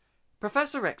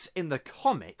 Professor X in the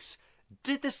comics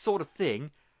did this sort of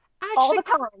thing actually all the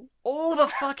time. All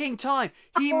the fucking time.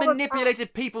 He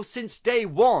manipulated people since day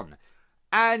one.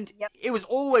 And it was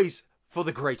always for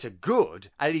the greater good.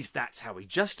 At least that's how he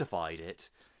justified it.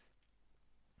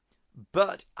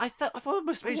 But I thought it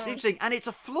was interesting. And it's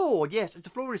a flaw. Yes, it's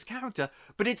a flaw in his character.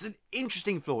 But it's an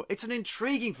interesting flaw. It's an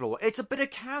intriguing flaw. It's a bit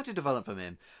of character development from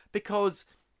him. Because,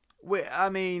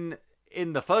 in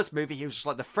the first movie, he was just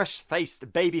like the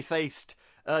fresh-faced, baby-faced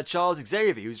Charles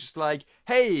Xavier. He was just like,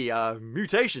 hey,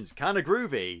 mutations, kind of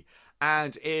groovy.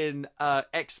 And in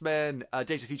X-Men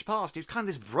Days of Future Past, he was kind of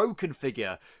this broken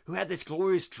figure who had this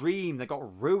glorious dream that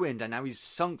got ruined, and now he's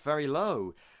sunk very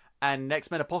low. And in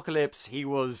X-Men Apocalypse, he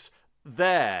was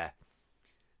there.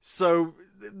 So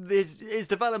his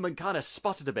development kind of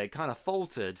sputtered a bit, kind of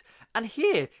faltered. And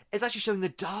here, it's actually showing the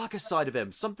darker side of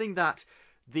him. Something that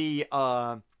the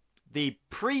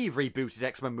pre-rebooted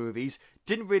X-Men movies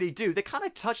didn't really do. They kind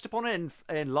of touched upon it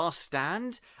in Last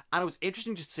Stand. And it was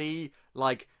interesting to see,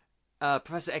 like,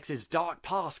 Professor X's dark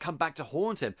past come back to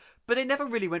haunt him, but it never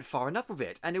really went far enough with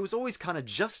it, and it was always kind of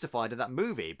justified in that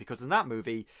movie, because in that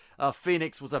movie,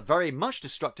 Phoenix was a very much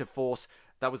destructive force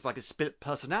that was like a split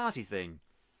personality thing.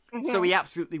 So he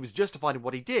absolutely was justified in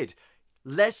what he did.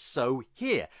 Less so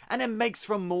here, and it makes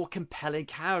for a more compelling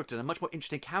character and a much more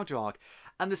interesting character arc,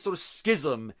 and this sort of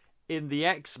schism in the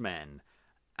X-Men,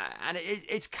 and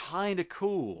it's kind of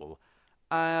cool.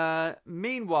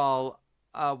 Meanwhile,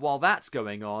 while that's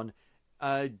going on,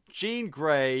 Jean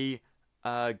Grey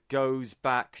goes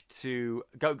to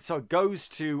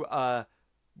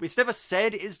it's never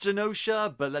said it's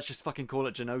Genosha, but let's just fucking call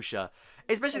it Genosha.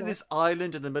 It's basically this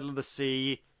island in the middle of the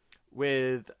sea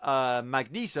with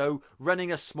Magneto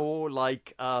running a small,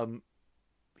 like,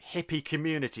 hippie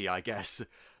community, I guess.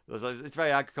 It's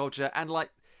very agriculture, and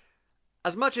like,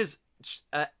 as much as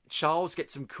Charles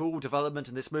gets some cool development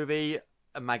in this movie,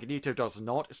 Magneto does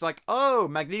not. It's like, oh,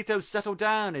 Magneto's settled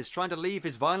down, is trying to leave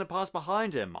his violent past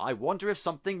behind him. I wonder if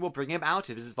something will bring him out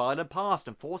of his violent past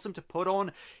and force him to put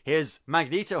on his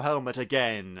Magneto helmet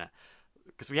again.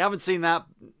 Because we haven't seen that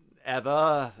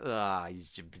ever.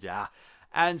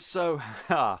 And so,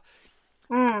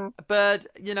 but,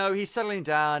 he's settling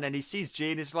down and he sees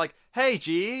Jean. It's like, hey,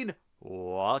 Jean,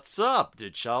 what's up?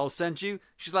 Did Charles send you?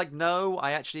 She's like, no,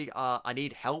 I actually, I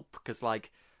need help because,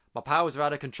 like, my powers are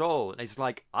out of control. And he's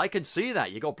like, I can see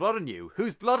that. You got blood on you.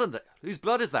 Whose blood is that? Whose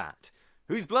blood is that?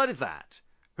 Whose blood is that?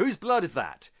 Whose blood is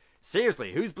that?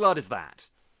 Seriously, whose blood is that?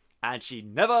 And she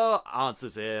never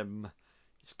answers him.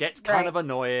 It gets kind of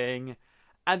annoying.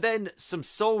 And then some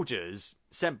soldiers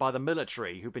sent by the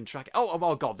military who've been tracking...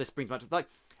 Oh, God, this brings me back to... Like,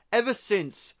 ever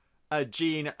since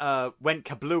Jean went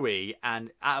kablooey,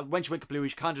 and when she went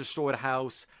kablooey, she kind of destroyed a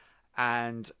house,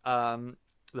 and...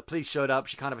 the police showed up,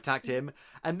 she kind of attacked him,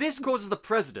 and this causes the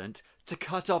president to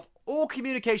cut off all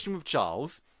communication with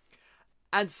Charles,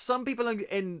 and some people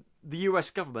in the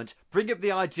US government bring up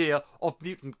the idea of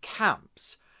mutant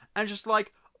camps, and just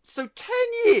like, so 10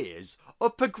 years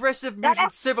of progressive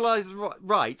mutant civilized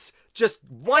rights just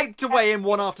wiped away in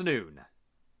one afternoon.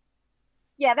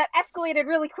 Yeah, that escalated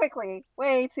really quickly,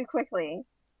 way too quickly.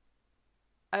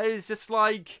 It's just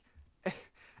like,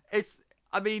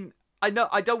 I know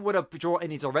I don't want to draw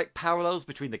any direct parallels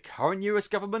between the current US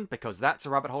government, because that's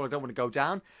a rabbit hole I don't want to go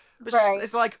down. But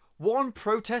it's like one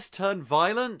protest turned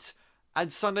violent,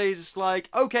 and suddenly just like,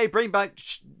 okay, bring back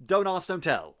Don't Ask, Don't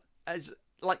Tell. It's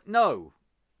like, no.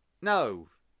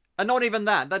 And not even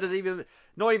that. That doesn't even...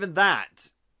 Not even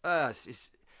that.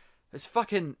 It's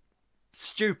fucking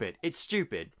stupid. It's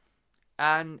stupid.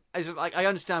 And it's just like, I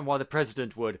understand why the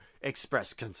president would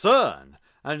express concern.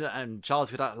 And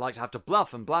Charles would like to have to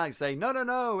bluff and blag, say, no, no,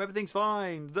 no, everything's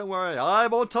fine. Don't worry,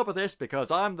 I'm on top of this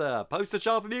because I'm the poster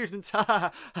child for mutants. Ha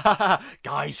ha ha.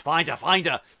 Guys, find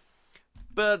her.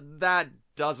 But that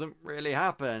doesn't really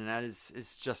happen. And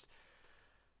it's just...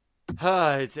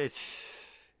 It's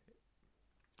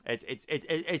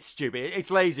stupid.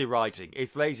 It's lazy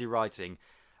writing.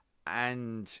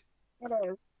 And... It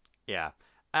is. Yeah.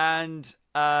 And...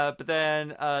 but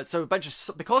then, so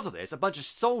because of this, a bunch of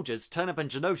soldiers turn up in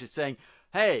Genosha saying,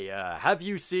 hey, have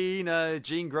you seen,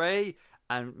 Jean Grey?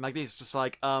 And Magneto's just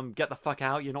like, get the fuck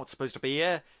out, you're not supposed to be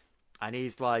here. And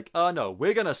he's like, oh no,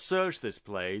 we're gonna search this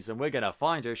place, and we're gonna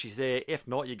find her, she's here, if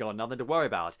not, you got nothing to worry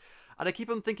about. And I keep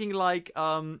on thinking, like,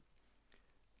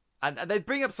 and they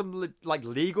bring up some, like,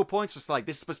 legal points, just like,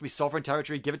 this is supposed to be sovereign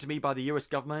territory given to me by the US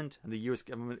government, and the US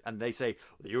government, and they say,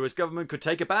 well, the US government could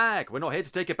take it back. We're not here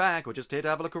to take it back. We're just here to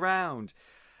have a look around.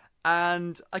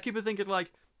 And I keep on thinking,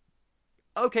 like,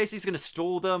 okay, so he's going to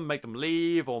stall them, make them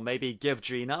leave, or maybe give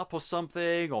Jean up or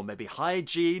something, or maybe hide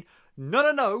Jean. No,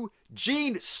 no, no.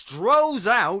 Jean strolls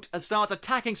out and starts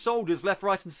attacking soldiers left,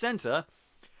 right, and center.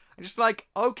 Just like,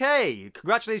 okay,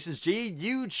 congratulations, Jean,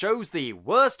 you chose the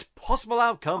worst possible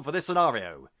outcome for this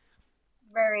scenario.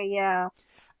 Very, yeah.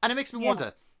 And it makes me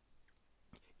wonder,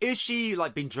 is she,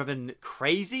 like, being driven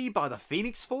crazy by the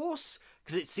Phoenix Force?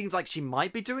 Because it seems like she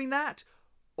might be doing that.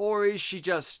 Or is she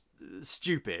just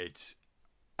stupid?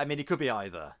 I mean, it could be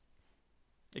either.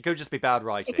 It could just be bad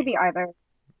writing. It could be either.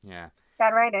 Yeah.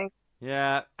 Bad writing.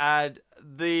 Yeah, and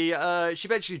she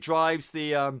eventually drives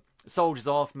the, soldiers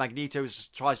off. Magneto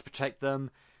just tries to protect them,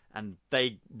 and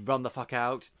they run the fuck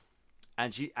out.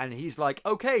 And he's like,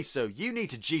 okay, so you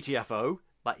need to GTFO.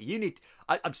 Like, you need...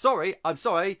 I'm sorry,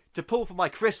 to pull from my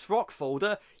Chris Rock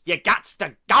folder, you gots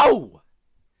to go!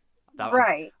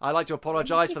 Right. I'd like to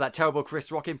apologise for that terrible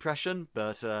Chris Rock impression,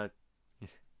 but,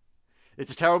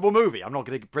 it's a terrible movie. I'm not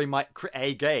going to bring my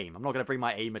A game. I'm not going to bring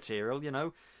my A material, you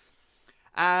know?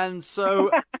 And so...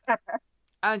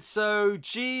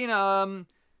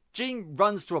 Jean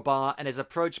runs to a bar and is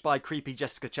approached by creepy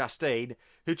Jessica Chastain,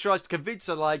 who tries to convince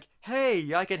her, like,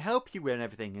 hey, I can help you and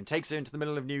everything, and takes her into the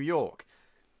middle of New York.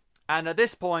 And at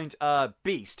this point,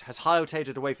 Beast has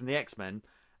hightailed away from the X-Men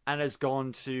and has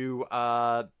gone to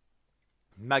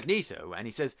Magneto, and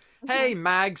he says, hey,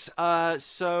 Mags,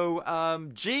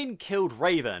 Jean killed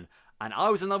Raven, and I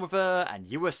was in love with her, and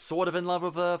you were sort of in love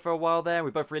with her for a while there,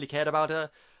 we both really cared about her.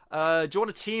 Do you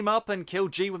want to team up and kill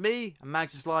Jean with me? And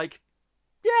Mags is like,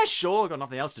 yeah, sure, got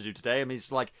nothing else to do today. I mean,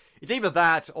 it's like, it's either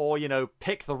that or, you know,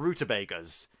 pick the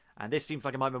rutabagas. And this seems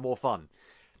like it might be more fun.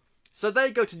 So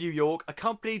they go to New York,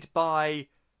 accompanied by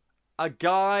a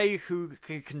guy who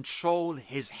can control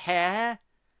his hair.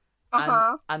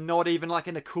 And not even, like,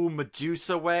 in a cool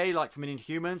Medusa way, like from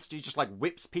Inhumans. He just, like,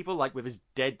 whips people, like, with his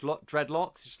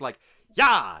dreadlocks. Just like,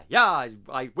 yeah,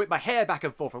 I whip my hair back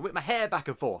and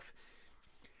forth.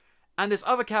 And this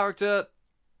other character...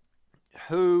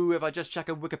 who, if I just check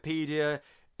on Wikipedia,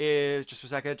 is... Just for a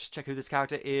second, just check who this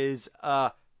character is.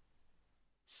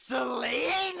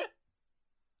 Selene?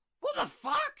 What the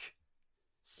fuck?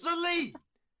 Selene!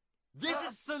 This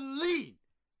is Selene!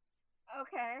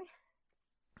 Okay.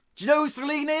 Do you know who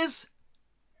Selene is?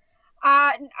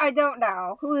 I don't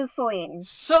know. Who is Selene?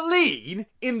 Selene,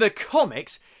 in the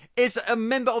comics, is a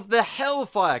member of the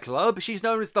Hellfire Club. She's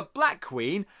known as the Black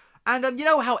Queen. And you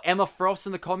know how Emma Frost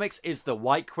in the comics is the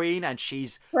White Queen, and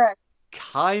she's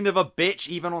kind of a bitch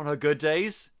even on her good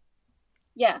days?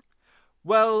 Yeah.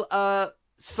 Well,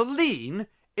 Selene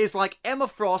is like Emma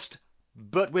Frost,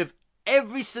 but with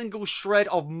every single shred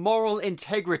of moral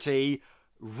integrity,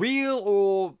 real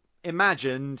or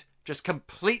imagined, just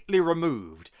completely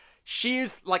removed. She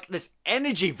is like this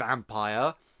energy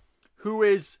vampire who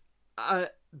is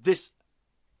this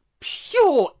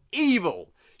pure evil.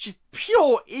 She's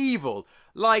pure evil.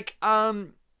 Like,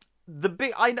 I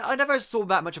never saw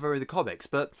that much of her in the comics,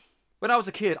 but when I was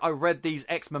a kid, I read these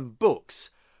X-Men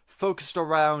books focused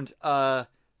around the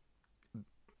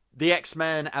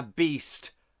X-Men and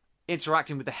Beast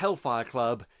interacting with the Hellfire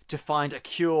Club to find a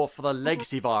cure for the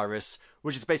legacy virus,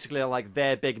 which is basically like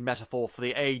their big metaphor for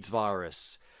the AIDS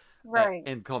virus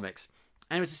in comics.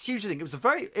 And it was this huge thing.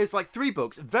 It was like 3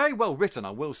 books, very well written,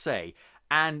 I will say,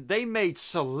 and they made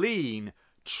Selene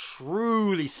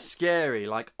truly scary,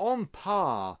 like on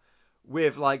par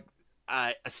with like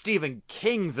a Stephen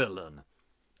King villain.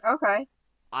 Okay.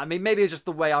 I mean, maybe it's just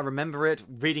the way I remember it,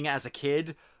 reading it as a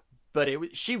kid, but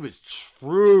she was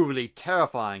truly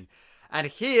terrifying. And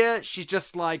here, she's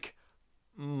just like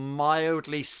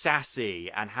mildly sassy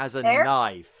and has a There?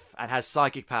 knife and has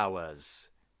psychic powers.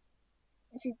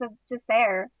 She's just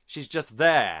there. She's just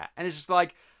there. And it's just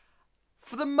like,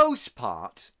 for the most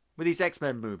part, with these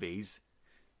X-Men movies,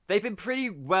 they've been pretty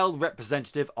well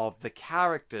representative of the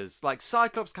characters. Like,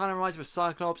 Cyclops kind of reminds me of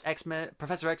Cyclops.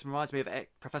 Professor X reminds me of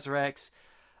Professor X.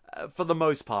 For the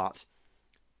most part.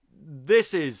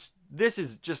 This is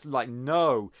just like,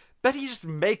 no. Better you just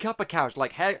make up a character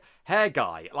like Hair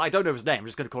Guy. Like, I don't know his name. I'm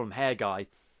just going to call him Hair Guy.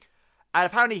 And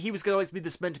apparently he was going to be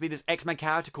meant to be this X-Men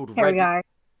character called Hair Guy.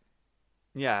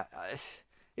 Yeah.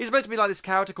 He's meant to be like this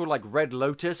character called like Red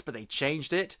Lotus, but they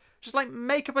changed it. Just like,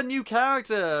 make up a new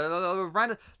character.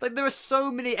 Random. Like, there are so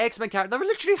many X-Men characters. There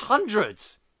are literally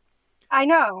hundreds. I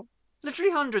know.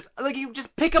 Literally hundreds. Like, you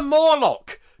just pick a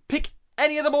Morlock. Pick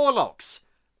any of the Morlocks.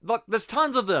 Like, there's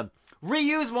tons of them.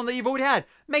 Reuse one that you've already had.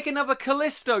 Make another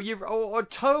Callisto or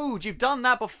Toad. You've done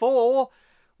that before.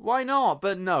 Why not?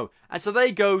 But no. And so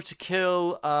they go to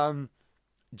kill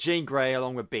Jean Grey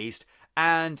along with Beast.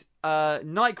 And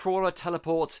Nightcrawler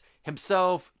teleports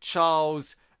himself,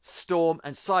 Charles, Storm,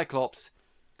 and Cyclops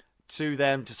to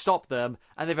them to stop them.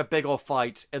 And they have a big old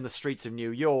fight in the streets of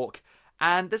New York.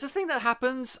 And there's this thing that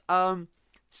happens.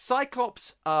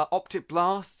 Cyclops' optic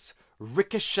blasts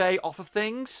ricochet off of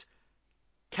things.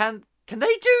 Can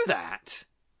they do that?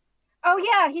 Oh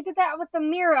yeah, he did that with the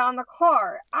mirror on the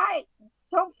car. I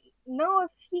don't know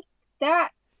if he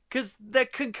that. Because they're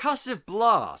concussive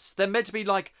blasts. They're meant to be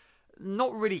like,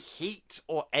 not really heat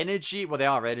or energy. Well, they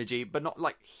are energy, but not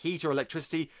like heat or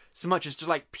electricity so much as just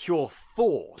like pure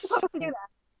force. You're supposed to do that.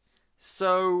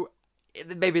 So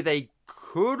maybe they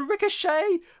could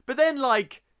ricochet, but then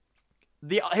like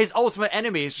his ultimate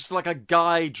enemy is just like a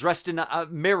guy dressed in a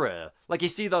mirror. Like, you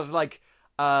see those like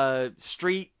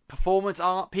street performance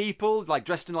art people like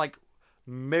dressed in like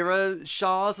mirror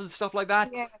shards and stuff like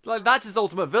that. Yeah. Like, that's his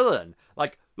ultimate villain.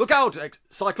 Like, look out,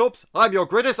 Cyclops! I'm your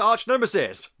greatest arch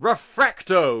nemesis,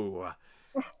 Refracto.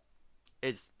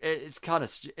 It's kind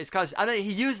of I know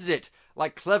he uses it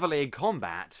like cleverly in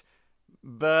combat,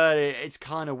 but it's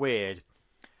kind of weird.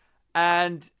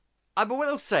 And I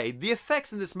will say the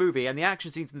effects in this movie and the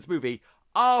action scenes in this movie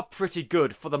are pretty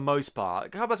good for the most part. A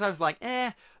couple of times like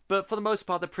but for the most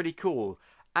part they're pretty cool.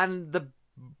 And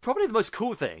probably the most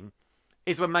cool thing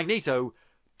is when Magneto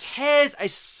tears a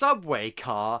subway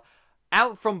car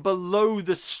out from below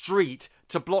the street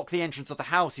to block the entrance of the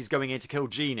house he's going in to kill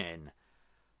Jean in.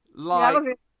 Like, that was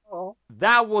really cool.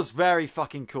 That was very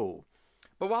fucking cool.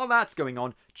 But while that's going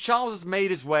on, Charles has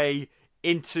made his way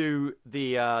into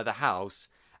the house,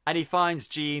 and he finds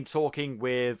Jean talking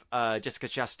with Jessica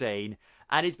Chastain,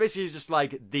 and it's basically just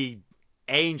like the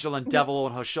angel and devil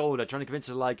on her shoulder, trying to convince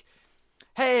her like,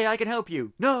 hey, I can help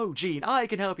you. No, Jean, I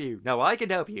can help you. No, I can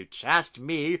help you. Trust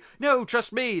me. No,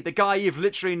 trust me. The guy you've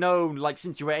literally known, like,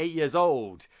 since you were 8 years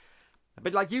old.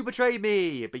 But, like, you betrayed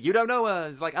me, but you don't know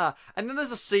us. Like, And then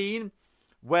there's a scene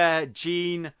where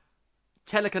Jean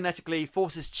telekinetically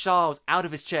forces Charles out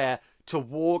of his chair to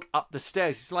walk up the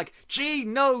stairs. He's like,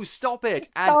 Jean, no, stop it.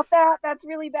 And Stop that. That's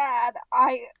really bad.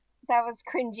 That was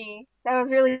cringy. That was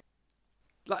really...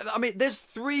 Like, I mean, there's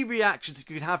 3 reactions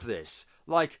you could have to this.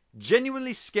 Like,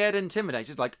 genuinely scared and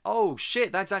intimidated, like, oh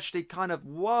shit, that's actually kind of,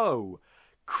 whoa,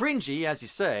 cringy, as you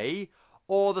say.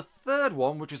 Or the third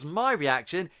one, which was my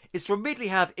reaction, is to immediately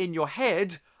have in your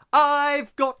head,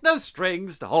 I've got no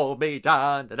strings to hold me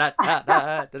down, da da da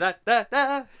da da da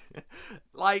da.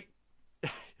 Like,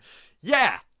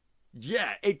 yeah,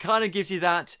 it kind of gives you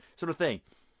that sort of thing.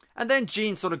 And then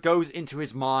Jean sort of goes into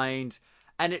his mind,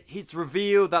 and it's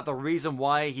revealed that the reason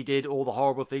why he did all the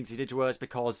horrible things he did to her is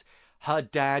because her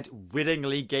dad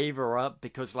willingly gave her up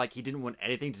because, like, he didn't want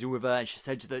anything to do with her, and she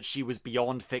said that she was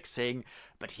beyond fixing,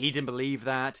 but he didn't believe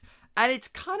that. And it's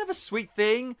kind of a sweet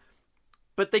thing,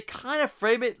 but they kind of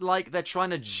frame it like they're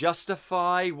trying to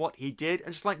justify what he did,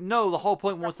 and just like, no, the whole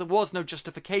point was there was no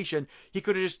justification. He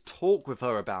could have just talked with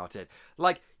her about it.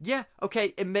 Like, yeah,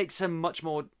 okay, it makes him much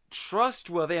more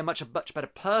trustworthy and much better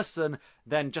person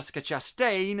than Jessica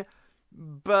Chastain,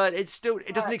 but it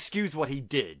doesn't excuse what he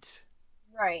did.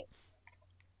 Right.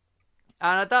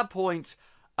 And at that point,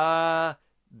 the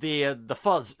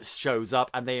Fuzz shows up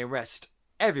and they arrest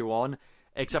everyone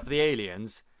except for the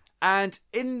aliens. And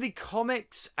in the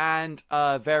comics and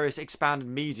various expanded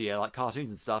media, like cartoons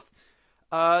and stuff,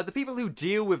 the people who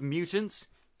deal with mutants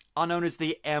are known as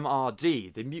the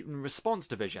MRD, the Mutant Response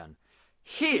Division.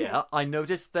 Here, I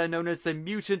noticed they're known as the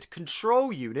Mutant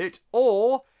Control Unit,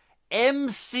 or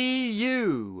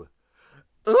MCU.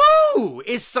 Ooh,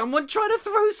 is someone trying to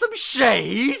throw some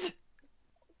shade?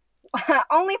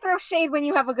 Only throw shade when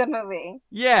you have a good movie.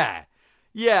 Yeah,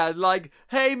 Yeah, like,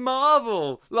 hey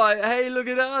Marvel, like, hey, look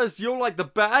at us, you're like the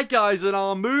bad guys in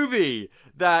our movie.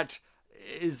 That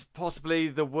is possibly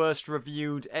the worst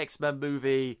reviewed X-Men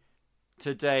movie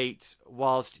to date,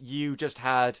 whilst you just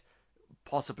had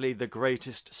possibly the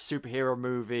greatest superhero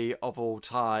movie of all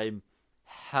time.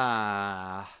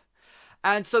 Ha.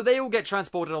 And so they all get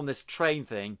transported on this train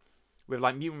thing with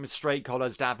like mutants with straight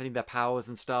collars dampening their powers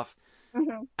and stuff.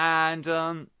 Mm-hmm.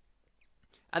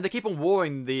 And they keep on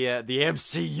warning the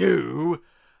MCU.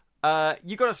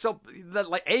 You gotta stop.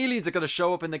 Like aliens are gonna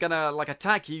show up and they're gonna like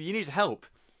attack you. You need help.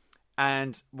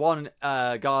 And one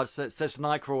guard says to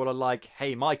Nightcrawler like,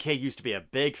 "Hey, my kid used to be a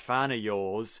big fan of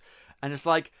yours." And it's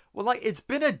like, well, like it's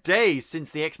been a day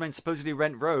since the X-Men supposedly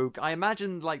went rogue. I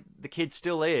imagine like the kid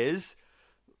still is.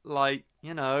 Like,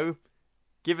 you know,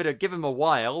 give him a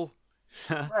while.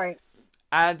 Right.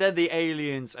 And then the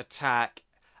aliens attack.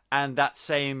 And that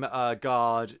same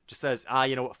guard just says,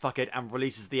 you know what, fuck it, and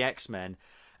releases the X-Men.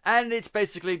 And it's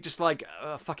basically just like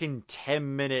a fucking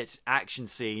 10-minute action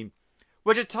scene,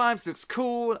 which at times looks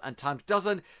cool and times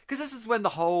doesn't. Because this is when the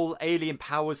whole alien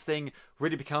powers thing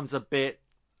really becomes a bit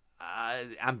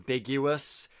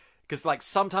ambiguous. Because like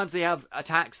sometimes they have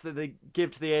attacks that they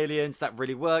give to the aliens that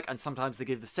really work, and sometimes they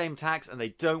give the same attacks and they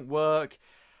don't work.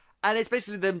 And it's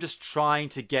basically them just trying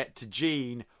to get to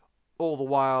Jean, all the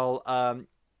while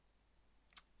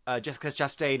just because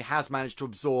Chastain has managed to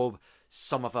absorb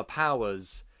some of her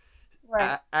powers.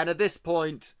 Right. And at this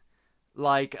point,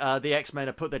 like, the X-Men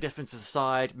have put their differences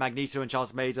aside. Magneto and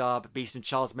Charles made up. Beast and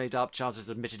Charles made up. Charles has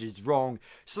admitted he's wrong.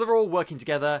 So they're all working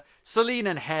together. Selene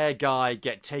and Hair Guy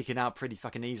get taken out pretty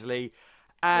fucking easily.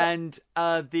 And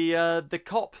the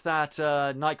cop that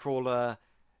Nightcrawler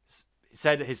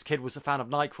said that his kid was a fan of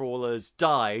Nightcrawler's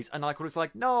dies. And Nightcrawler's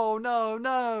like, no, no,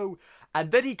 no.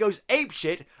 And then he goes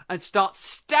apeshit and starts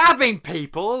stabbing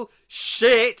people.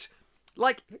 Shit.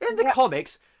 Like, in the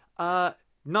comics,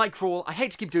 Nightcrawler... I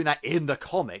hate to keep doing that in the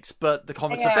comics, but the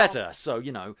comics are better. So,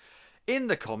 you know. In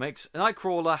the comics,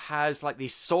 Nightcrawler has, like,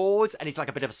 these swords, and he's like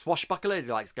a bit of a swashbuckler. He,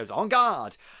 like, goes, on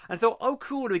guard. And I thought, oh,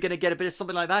 cool, are we going to get a bit of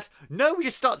something like that? No, he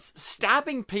just starts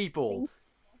stabbing people.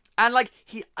 And, like,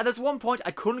 there's one point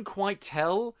I couldn't quite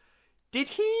tell.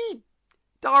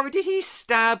 Dara, did he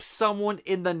stab someone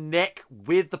in the neck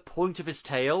with the point of his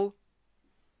tail?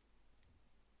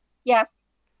 Yes.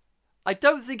 I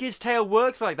don't think his tail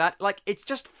works like that. Like, it's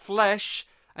just flesh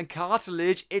and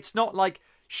cartilage. It's not, like,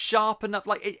 sharp enough.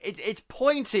 Like, it's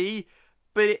pointy,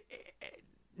 but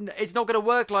it's not going to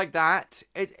work like that.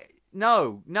 It's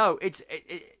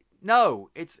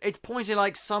pointy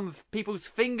like some people's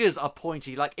fingers are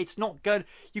pointy. Like, it's not going...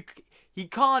 You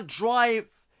can't drive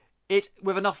it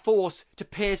with enough force to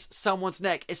pierce someone's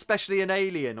neck, especially an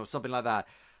alien or something like that.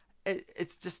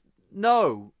 It's just...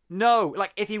 No.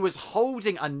 Like, if he was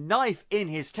holding a knife in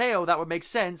his tail, that would make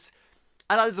sense.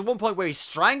 And there's one point where he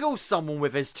strangles someone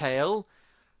with his tail.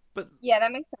 But yeah,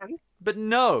 that makes sense. But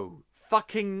no.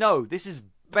 Fucking no. This is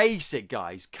basic,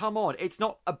 guys. Come on. It's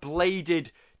not a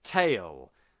bladed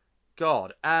tail.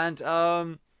 God. And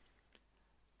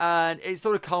it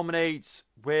sort of culminates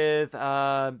with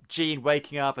Jean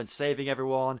waking up and saving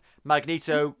everyone.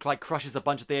 Magneto, like, crushes a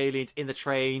bunch of the aliens in the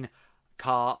train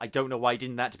car. I don't know why he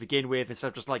did that to begin with, instead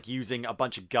of just like using a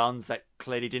bunch of guns that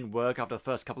clearly didn't work after the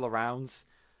first couple of rounds.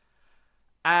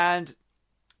 And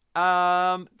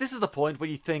this is the point where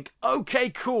you think,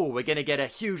 okay, cool, we're gonna get a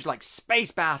huge like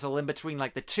space battle in between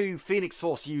like the two Phoenix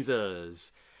Force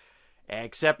users.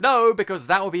 Except no, because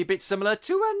that would be a bit similar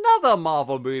to another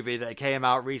Marvel movie that came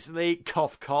out recently.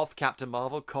 Cough cough, Captain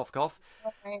Marvel, cough cough.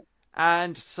 Okay.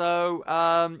 And so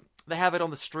they have it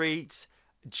on the street.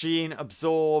 Jean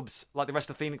absorbs, like the rest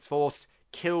of the Phoenix Force,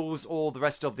 kills all the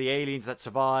rest of the aliens that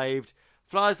survived,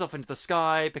 flies off into the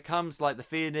sky, becomes like the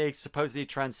Phoenix, supposedly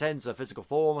transcends her physical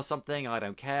form or something, I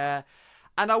don't care.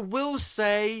 And I will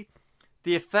say,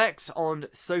 the effects on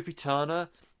Sophie Turner,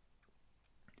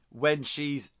 when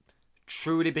she's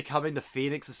truly becoming the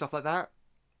Phoenix and stuff like that,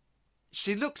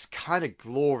 she looks kind of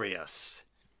glorious.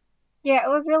 Yeah, it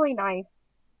was really nice.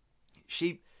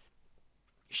 She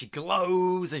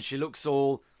glows and she looks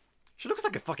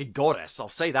like a fucking goddess, I'll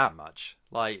say that much.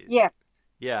 Like, yeah,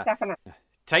 definitely.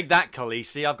 Take that,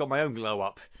 Khaleesi, I've got my own glow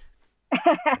up.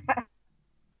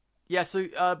 Yeah, so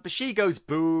but she goes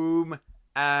boom,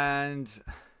 and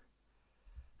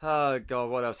oh god,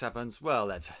 what else happens? Well,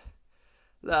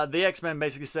 the X-Men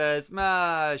basically says,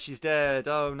 she's dead,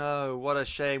 oh no, what a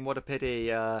shame, what a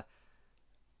pity, and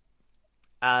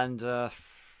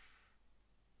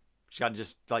she kind of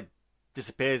just like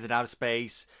disappears in outer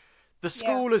space. The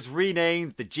school is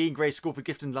renamed the Jean Grey School for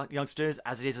Gifted Youngsters,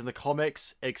 as it is in the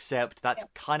comics, except that's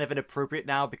kind of inappropriate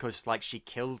now because, like, she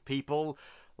killed people.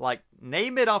 Like,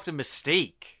 name it after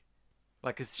Mystique.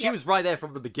 Like, 'cause she was right there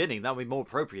from the beginning. That would be more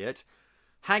appropriate.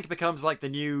 Hank becomes, like, the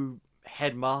new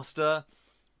headmaster.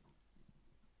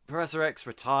 Professor X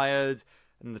retired,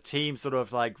 and the team sort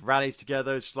of, like, rallies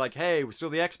together. It's just like, hey, we're still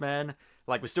the X-Men.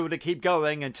 Like, we're still going to keep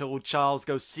going until Charles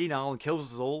goes senile and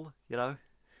kills us all, you know?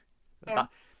 Yeah.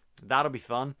 That'll be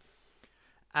fun.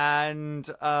 And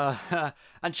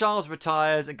and Charles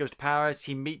retires and goes to Paris.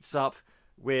 He meets up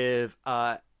with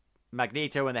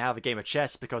Magneto and they have a game of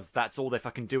chess because that's all they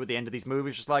fucking do at the end of these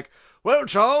movies. Just like, well,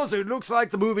 Charles, it looks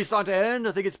like the movie's starting to end.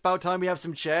 I think it's about time we have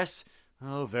some chess.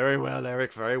 Oh, very well,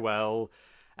 Eric, very well.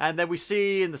 And then we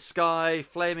see in the sky,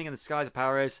 flaming in the skies of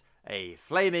Paris, a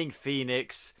flaming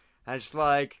phoenix. And it's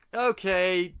like,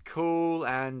 okay, cool.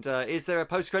 And is there a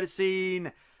post-credit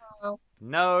scene?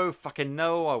 No, fucking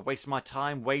no. I wasted my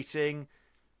time waiting.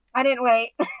 I didn't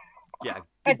wait. Yeah.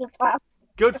 I just laughed.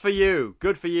 Good for you.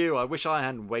 Good for you. I wish I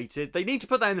hadn't waited. They need to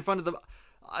put that in the front of the...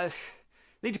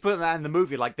 need to put that in the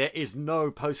movie. Like, there is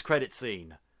no post-credit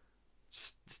scene.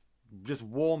 Just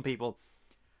warn people.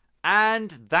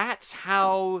 And that's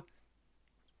how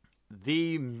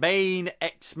the main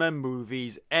X-Men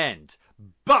movies end.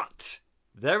 But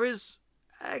there is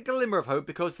a glimmer of hope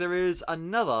because there is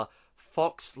another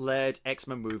Fox-led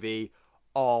X-Men movie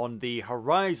on the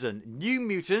horizon. New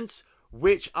Mutants,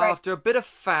 which after a bit of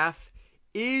faff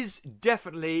is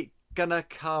definitely gonna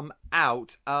come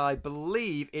out. I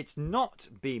believe it's not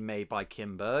being made by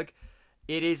Kinberg.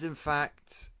 It is in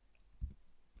fact...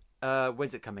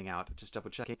 when's it coming out? Just double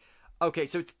checking. Okay,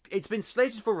 so it's been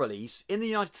slated for release in the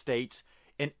United States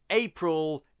in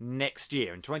April next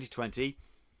year, in 2020.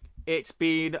 It's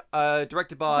been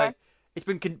directed by... Okay. It's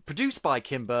been produced by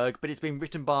Kinberg, but it's been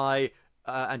written by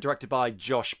and directed by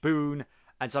Josh Boone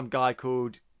and some guy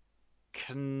called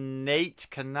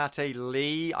Kanate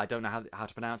Lee. I don't know how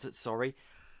to pronounce it, sorry.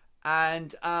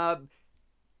 And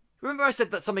remember I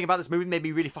said that something about this movie made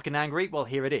me really fucking angry? Well,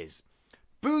 here it is.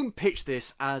 Boone pitched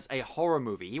this as a horror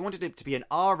movie. He wanted it to be an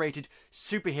R-rated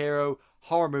superhero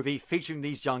horror movie featuring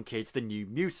these young kids, the New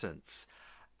Mutants.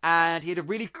 And he had a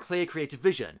really clear creative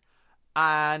vision.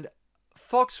 And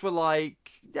Fox were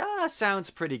like, yeah,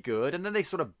 sounds pretty good. And then they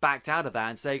sort of backed out of that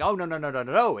and saying, oh,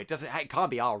 no. It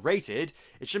can't be R-rated.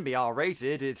 It shouldn't be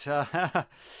R-rated. It,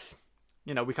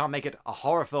 you know, we can't make it a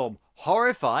horror film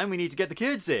horrifying. We need to get the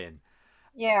kids in.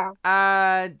 Yeah.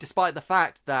 And despite the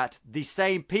fact that the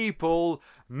same people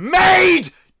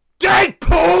made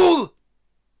Deadpool!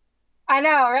 I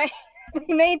know, right?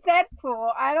 They made Deadpool.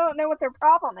 I don't know what their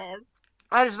problem is.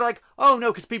 And it's like, oh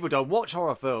no, because people don't watch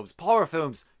horror films. Horror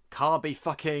films can't be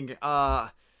fucking,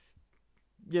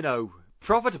 you know,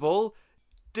 profitable,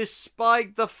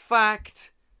 despite the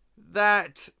fact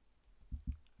that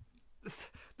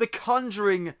the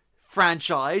Conjuring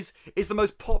franchise is the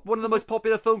one of the most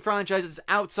popular film franchises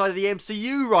outside of the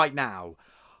MCU right now.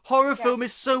 Horror film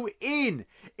is so in.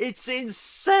 It's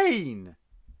insane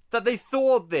that they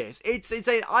thought this. It's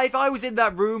insane. If I was in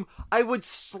that room, I would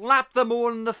slap them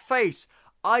all in the face.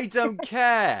 I don't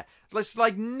care. It's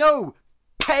like, no,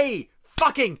 pay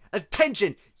fucking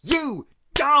attention, you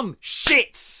dumb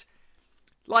shits.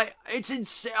 Like, it's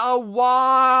insane. Oh,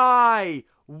 why?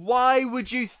 Why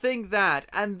would you think that?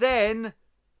 And then,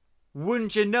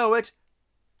 wouldn't you know it,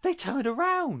 they turned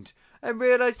around and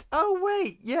realised, oh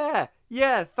wait,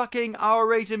 yeah, fucking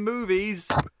R-rated movies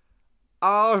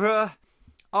are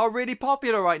really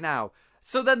popular right now.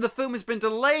 So then the film has been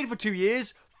delayed for 2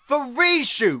 years for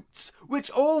reshoots, which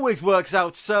always works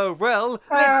out so well.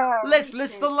 Let's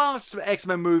list the last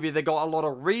X-Men movie that got a lot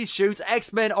of reshoots.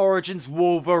 X-Men Origins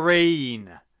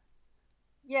Wolverine.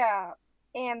 Yeah,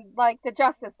 and like the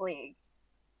Justice League.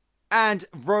 And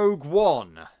Rogue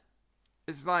One.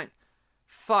 It's like,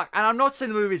 fuck. And I'm not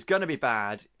saying the movie's gonna be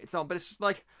bad. It's not, but it's just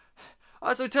like,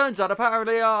 oh, so it turns out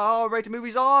apparently R-rated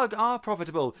movies are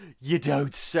profitable. You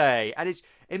don't say. And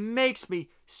it makes me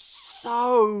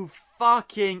so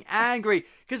fucking angry.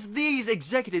 Because these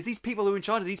executives, these people who are in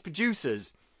charge of these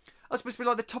producers, are supposed to be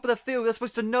like the top of the field. They're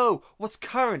supposed to know what's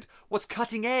current, what's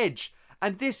cutting edge.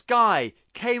 And this guy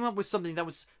came up with something that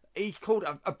was, he called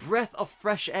a breath of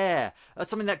fresh air.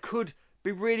 Something that could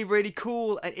be really, really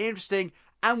cool and interesting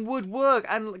and would work.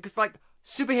 And it's like,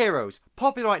 superheroes,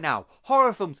 popular right now.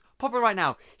 Horror films, popular right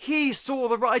now. He saw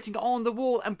the writing on the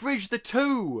wall and bridged the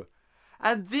two.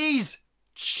 And these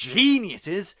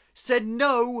geniuses said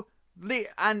no.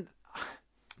 And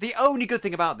the only good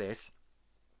thing about this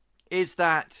is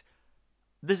that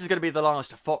this is going to be the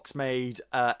last Fox-made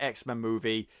X-Men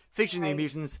movie featuring the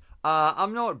mutants.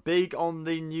 I'm not big on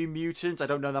the New Mutants. I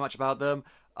don't know that much about them.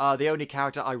 The only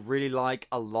character I really like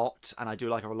a lot, and I do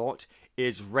like her a lot,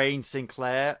 is Rain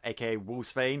Sinclair, aka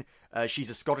Wolfsbane. She's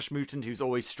a Scottish mutant who's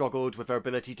always struggled with her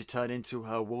ability to turn into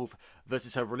her wolf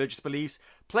versus her religious beliefs.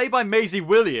 Played by Maisie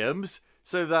Williams.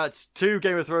 So that's two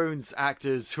Game of Thrones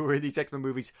actors who are in these X-Men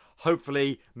movies.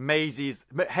 Hopefully Maisie's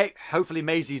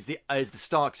the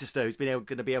Stark sister who's going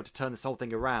to be able to turn this whole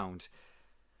thing around.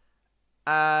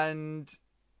 And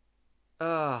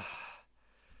God,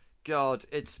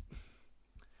 it's...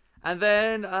 And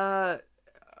then,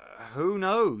 who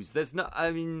knows?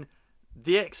 The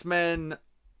X-Men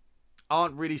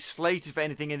aren't really slated for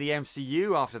anything in the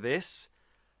MCU after this.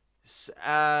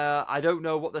 I don't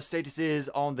know what the status is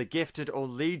on The Gifted or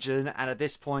Legion, and at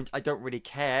this point, I don't really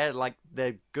care. Like,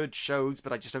 they're good shows,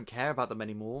 but I just don't care about them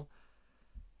anymore.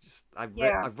 I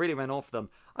really went off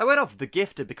them. I went off The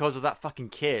Gifted because of that fucking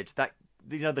kid.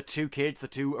 The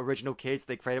two original kids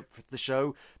they created for the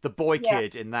show. The boy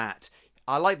kid in that.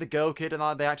 I like the girl kid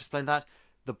and the actress playing that.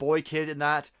 The boy kid in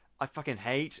that, I fucking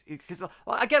hate. Because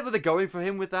I get what they're going for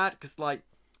him with that. Because, like,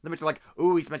 they're meant to be like,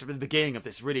 ooh, he's meant to be the beginning of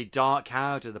this really dark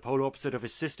character, the polar opposite of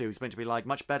his sister, who's meant to be, like,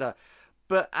 much better.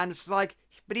 But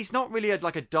he's not really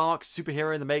like a dark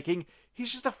superhero in the making.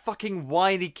 He's just a fucking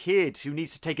whiny kid who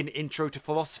needs to take an intro to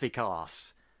philosophy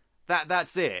class.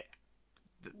 That's it.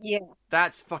 Yeah.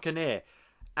 That's fucking it.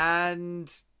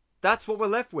 And that's what we're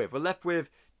left with. We're left with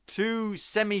two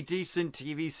semi-decent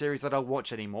TV series that I don't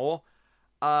watch anymore.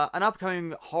 An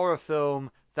upcoming horror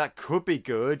film that could be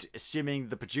good, assuming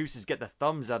the producers get the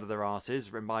thumbs out of their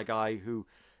asses, written by a guy who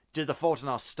did The Fault in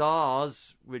Our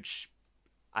Stars, which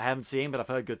I haven't seen, but I've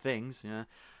heard good things. Yeah.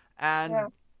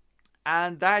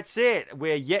 And that's it.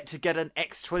 We're yet to get an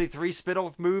X-23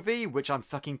 spin-off movie, which I'm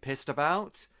fucking pissed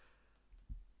about.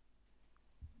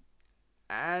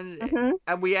 And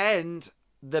we end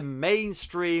the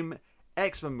mainstream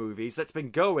X-Men movies that's been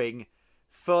going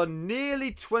for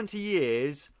nearly 20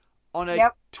 years on a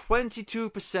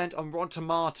 22% on Rotten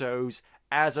Tomatoes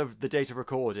as of the date of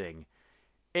recording.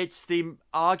 It's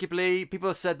arguably, people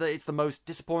have said that it's the most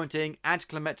disappointing,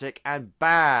 anticlimactic, and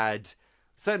bad,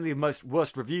 certainly the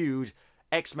worst reviewed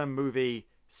X-Men movie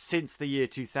since the year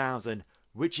 2000,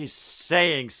 which is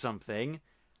saying something.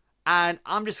 And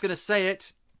I'm just going to say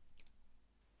it.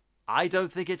 I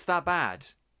don't think it's that bad.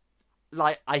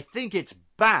 Like, I think it's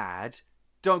bad.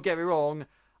 Don't get me wrong.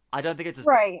 I don't think it's as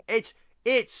right.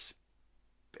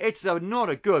 It's not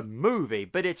a good movie,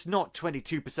 but it's not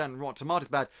 22% Rotten Tomatoes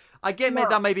bad. I get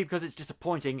that maybe because it's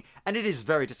disappointing, and it is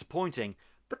very disappointing.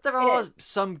 But there are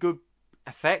some good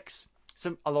effects,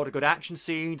 a lot of good action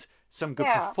scenes, some good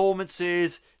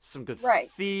performances, some good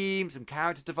themes, some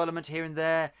character development here and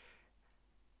there.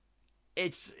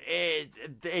 It's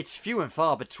few and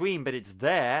far between, but it's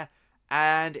there,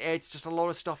 and it's just a lot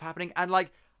of stuff happening. And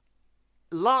like,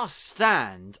 Last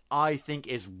Stand, I think,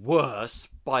 is worse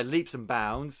by leaps and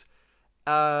bounds.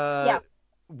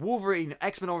 Wolverine,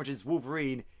 X-Men Origins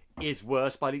Wolverine is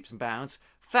worse by leaps and bounds.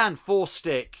 Fan Four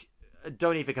Stick,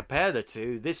 don't even compare the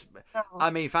two.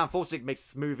 Fan Four Stick makes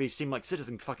this movie seem like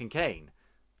Citizen fucking Kane.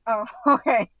 Oh,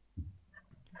 okay.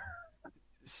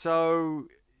 So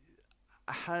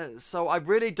I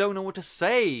really don't know what to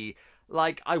say.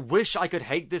 Like, I wish I could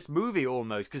hate this movie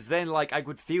almost, because then, like, I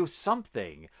would feel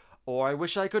something. Or I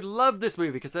wish I could love this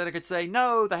movie, because then I could say,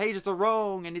 no, the haters are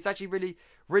wrong, and it's actually really,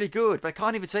 really good. But I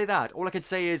can't even say that. All I can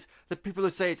say is the people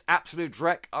who say it's absolute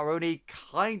dreck are only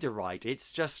kind of right.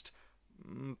 It's just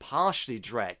partially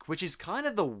dreck, which is kind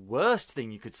of the worst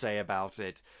thing you could say about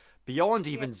it. Beyond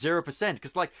even 0%.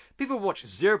 Because, like, people watch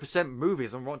 0%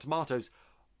 movies on Rotten Tomatoes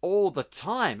all the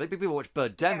time. Like, people watch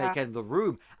Birdemic and The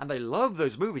Room, and they love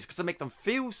those movies because they make them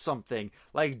feel something.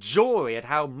 Like joy at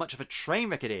how much of a train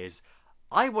wreck it is.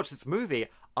 I watch this movie,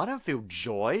 I don't feel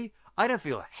joy. I don't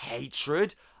feel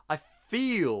hatred. I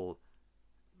feel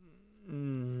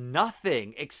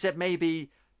nothing except maybe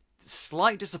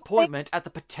slight disappointment at the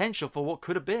potential for what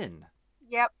could have been.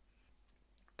 Yep.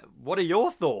 What are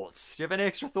your thoughts? Do you have any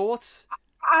extra thoughts?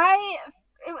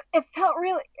 It felt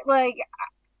really, like,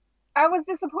 I was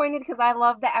disappointed because I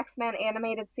loved the X-Men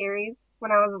animated series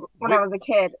when I was a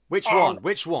kid. Which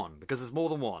one? Because there's more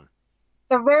than one.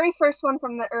 The very first one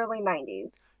from the early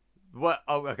 90s. What?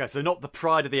 Oh, okay, so not the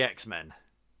Pride of the X-Men.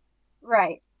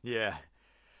 Right. Yeah.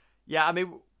 Yeah, I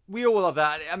mean, we all love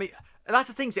that. I mean, that's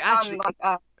the thing.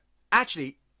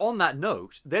 Actually, on that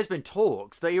note, there's been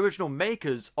talks. The original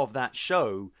makers of that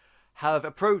show have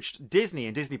approached Disney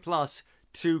and Disney Plus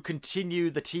to continue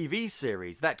the TV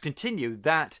series, continue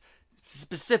that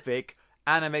specific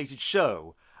animated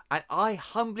show. And I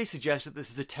humbly suggest that this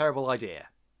is a terrible idea.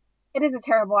 It is a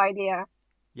terrible idea.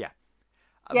 Yeah.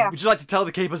 Yeah. Would you like to tell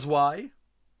the keepers why?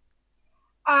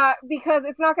 Because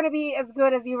it's not going to be as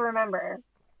good as you remember.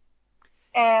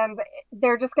 And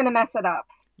they're just going to mess it up.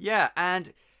 Yeah,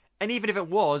 and even if it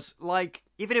was,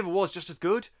 just as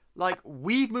good, like,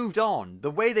 we've moved on.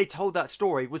 The way they told that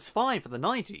story was fine for the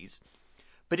 90s,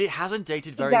 but it hasn't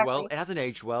dated very well. It hasn't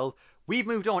aged well. We've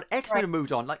moved on. X-Men have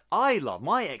moved on. Like, I love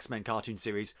my X-Men cartoon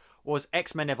series was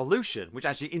X-Men Evolution, which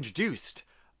actually introduced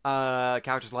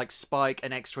characters like Spike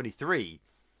and X-23.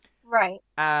 Right.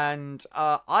 And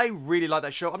I really like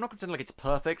that show. I'm not going to pretend like it's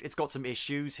perfect. It's got some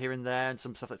issues here and there and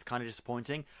some stuff that's kind of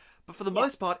disappointing. But for the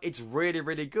most part, it's really,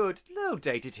 really good. A little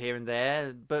dated here and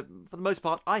there, but for the most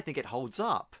part, I think it holds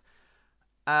up.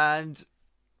 And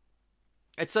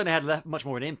it certainly had much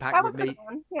more of an impact with me.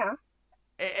 Yeah.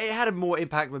 It had a more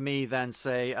impact with me than,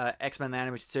 say, X-Men the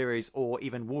Animated Series, or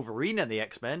even Wolverine and the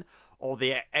X-Men, or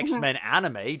the X-Men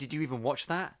anime. Did you even watch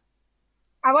that?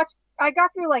 I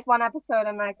got through like one episode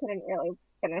and I couldn't really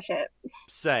finish it.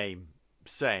 Same.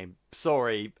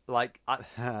 Sorry, like,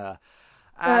 and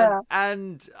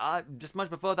I just much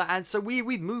prefer that. And so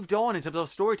we've moved on in terms of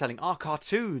storytelling. Our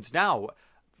cartoons now,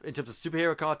 in terms of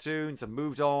superhero cartoons, have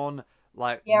moved on.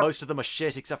 Like, most of them are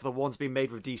shit except for the ones being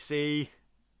made with DC.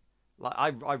 Like,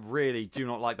 I really do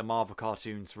not like the Marvel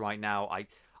cartoons right now.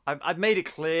 I've made it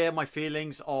clear my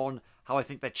feelings on how I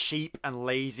think they're cheap and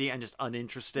lazy and just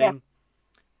uninteresting.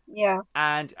 Yeah.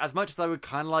 And as much as I would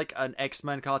kind of like an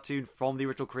X-Men cartoon from the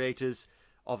original creators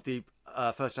of the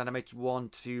first animated one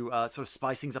to sort of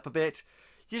spice things up a bit,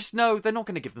 you just know they're not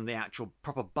going to give them the actual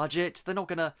proper budget. They're not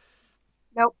going to...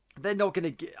 Nope. They're not going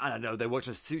to get... I don't know, they worked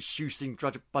on a shoestring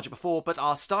budget before, but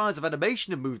our styles of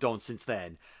animation have moved on since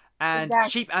then. And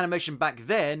cheap animation back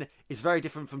then is very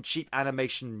different from cheap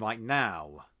animation right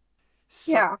now.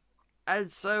 So,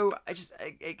 and so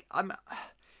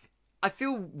I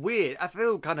feel weird. I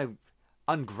feel kind of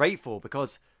ungrateful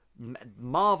because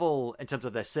Marvel, in terms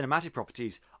of their cinematic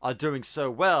properties, are doing so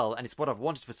well, and it's what I've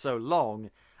wanted for so long.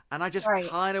 And I just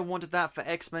kind of wanted that for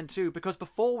X-Men too, because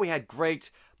before we had great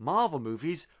Marvel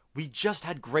movies, we just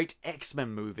had great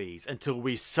X-Men movies until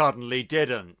we suddenly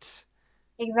didn't.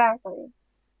 Exactly.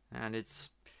 And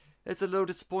it's a little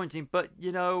disappointing, but,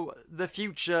 you know, the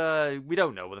future, we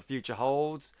don't know what the future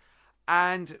holds.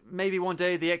 And maybe one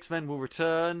day the X-Men will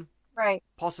return. Right.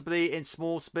 Possibly in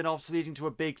small spin-offs leading to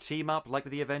a big team-up like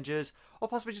with the Avengers. Or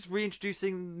possibly just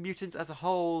reintroducing mutants as a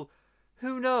whole,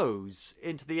 who knows,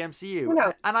 into the MCU. Who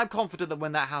knows? And I'm confident that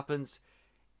when that happens,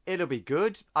 it'll be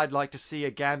good. I'd like to see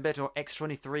a Gambit or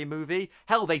X-23 movie.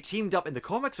 Hell, they teamed up in the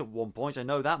comics at one point, I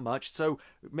know that much. So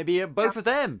maybe both of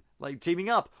them, like, teaming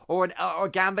up. Or a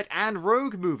Gambit and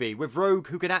Rogue movie, with Rogue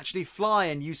who can actually fly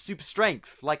and use super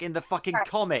strength, like in the fucking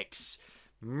comics.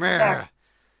 Meh.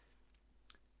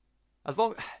 As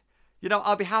long... You know,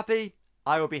 I'll be happy.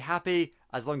 I will be happy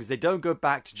as long as they don't go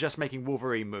back to just making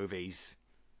Wolverine movies.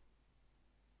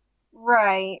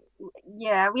 Right.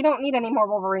 Yeah, we don't need any more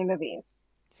Wolverine movies.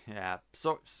 Yeah,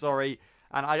 sorry.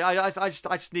 And I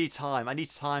just need time. I need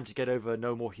time to get over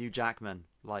no more Hugh Jackman.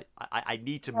 Like, I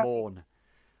need to mourn.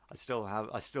 I still have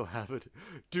it.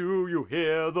 Do you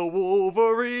hear the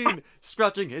Wolverine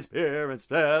scratching his ear and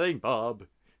spelling Bob?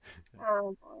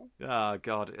 Oh, boy. Oh,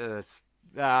 God.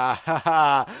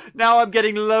 Now I'm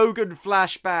getting Logan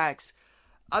flashbacks.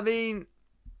 I mean,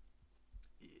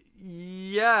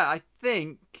 yeah, I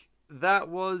think that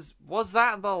was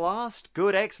that the last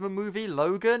good X-Men movie,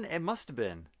 Logan? It must have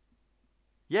been.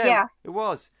 Yeah. It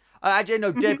was. I didn't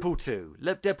know Deadpool 2.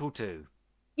 Deadpool 2.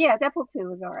 Yeah, Deadpool 2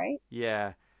 was alright.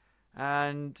 Yeah.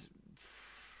 And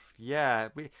yeah,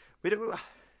 we're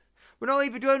not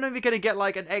even going to get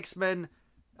like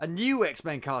a new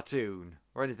X-Men cartoon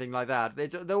or anything like that.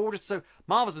 They're all just so...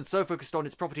 Marvel's been so focused on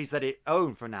its properties that it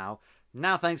owns for now.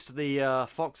 Now, thanks to the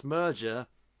Fox merger,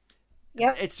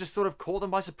 it's just sort of caught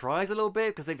them by surprise a little bit,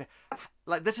 because they've...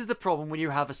 Like, this is the problem when you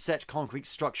have a set concrete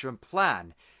structure and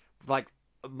plan, like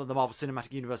the Marvel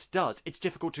Cinematic Universe does. It's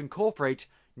difficult to incorporate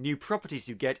new properties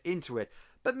you get into it.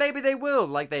 But maybe they will.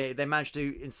 Like, they managed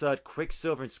to insert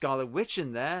Quicksilver and Scarlet Witch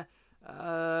in there.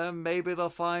 Maybe they'll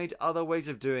find other ways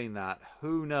of doing that.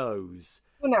 Who knows?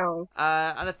 Who knows?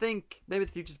 And I think maybe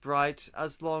the future's bright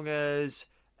as long as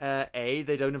A,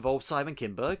 they don't involve Simon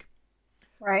Kinberg.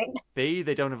 Right. B,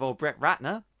 they don't involve Brett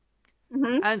Ratner.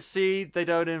 And C, they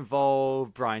don't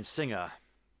involve Bryan Singer.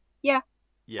 Yeah.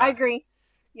 I agree.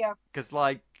 Yeah. Because,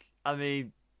 like, I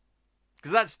mean,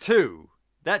 because that's two.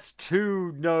 That's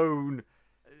two known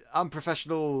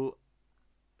unprofessional,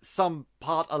 some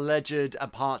part alleged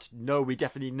and part no, we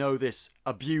definitely know this,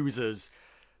 abusers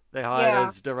they hired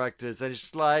as directors. And it's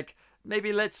just like,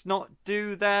 maybe let's not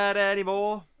do that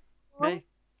anymore. Maybe.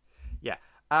 Yeah.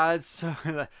 And so,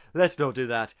 let's not do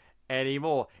that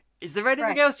anymore. Is there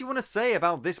anything else you want to say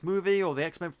about this movie or the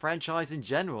X-Men franchise in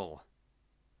general?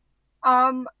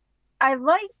 I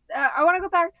want to go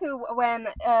back to when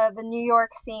the New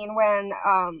York scene when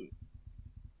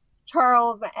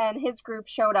Charles and his group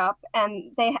showed up,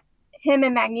 and him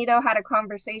and Magneto had a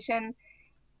conversation,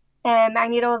 and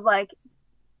Magneto was like,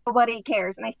 "Nobody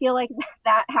cares," and I feel like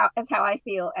is how I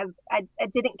feel. As I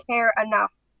didn't care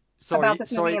enough about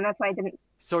this movie, and that's why I didn't.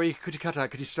 Sorry, could you cut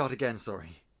out? Could you start again?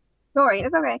 Sorry. Sorry,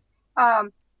 it's okay.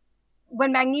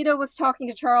 When Magneto was talking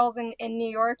to Charles in New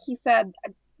York, he said,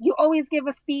 "You always give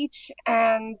a speech,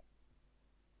 and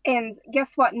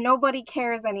guess what? Nobody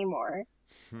cares anymore."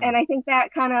 And I think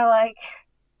that kind of like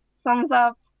sums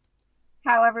up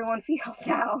how everyone feels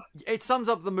now. It sums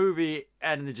up the movie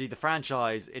energy, the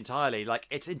franchise entirely. Like,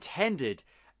 it's intended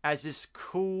as this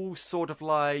cool sort of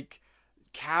like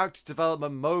character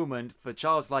development moment for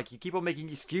Charles. Like, you keep on making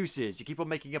excuses, you keep on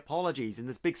making apologies and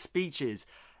there's big speeches,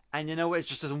 and you know what, it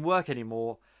just doesn't work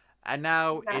anymore. And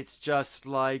now it's just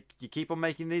like you keep on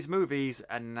making these movies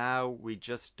and now we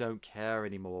just don't care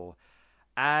anymore.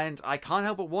 And I can't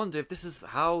help but wonder if this is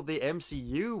how the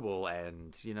MCU will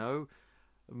end, you know?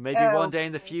 Maybe one day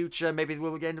in the future, maybe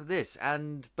we'll get into this.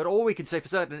 But all we can say for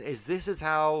certain is this is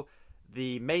how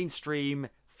the mainstream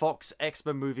Fox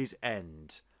X-Men movies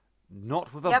end.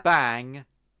 Not with a bang,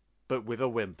 but with a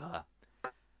whimper.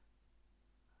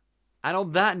 And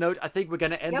on that note, I think we're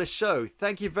going to end the show.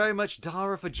 Thank you very much,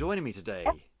 Dara, for joining me today.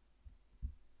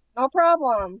 No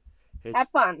problem. Have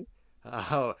fun.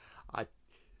 Oh,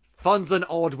 fun's an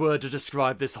odd word to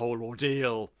describe this whole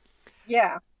ordeal.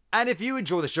 Yeah. And if you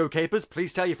enjoy the show, Capers,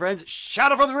 please tell your friends,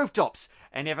 shout it from the rooftops.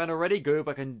 And if you haven't already, go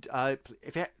back and...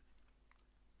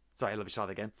 Sorry, let me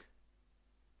start again.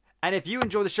 And if you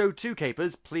enjoy the show too,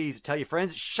 Capers, please tell your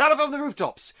friends, shout it from the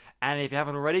rooftops. And if you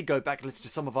haven't already, go back and listen to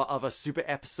some of our other super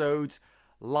episodes,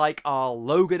 like our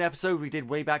Logan episode we did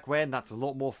way back when. That's a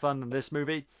lot more fun than this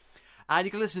movie. And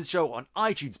you can listen to the show on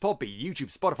iTunes, Podbean,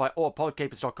 YouTube, Spotify, or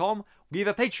podcapers.com. We have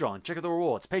a Patreon. Check out the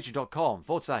rewards.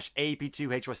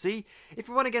 Patreon.com/AP2HYC. If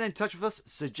you want to get in touch with us,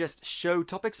 suggest show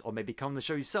topics, or maybe come on the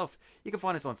show yourself, you can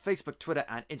find us on Facebook, Twitter,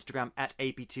 and Instagram at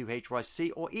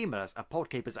AP2HYC, or email us at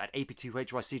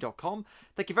podcapers@AP2HYC.com.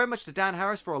 Thank you very much to Dan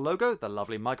Harris for our logo, the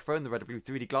lovely microphone, the red and blue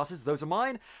 3D glasses. Those are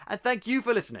mine. And thank you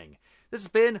for listening. This has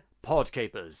been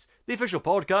Podcapers, the official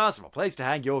podcast of a place to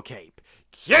hang your cape.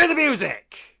 Cue the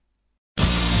music!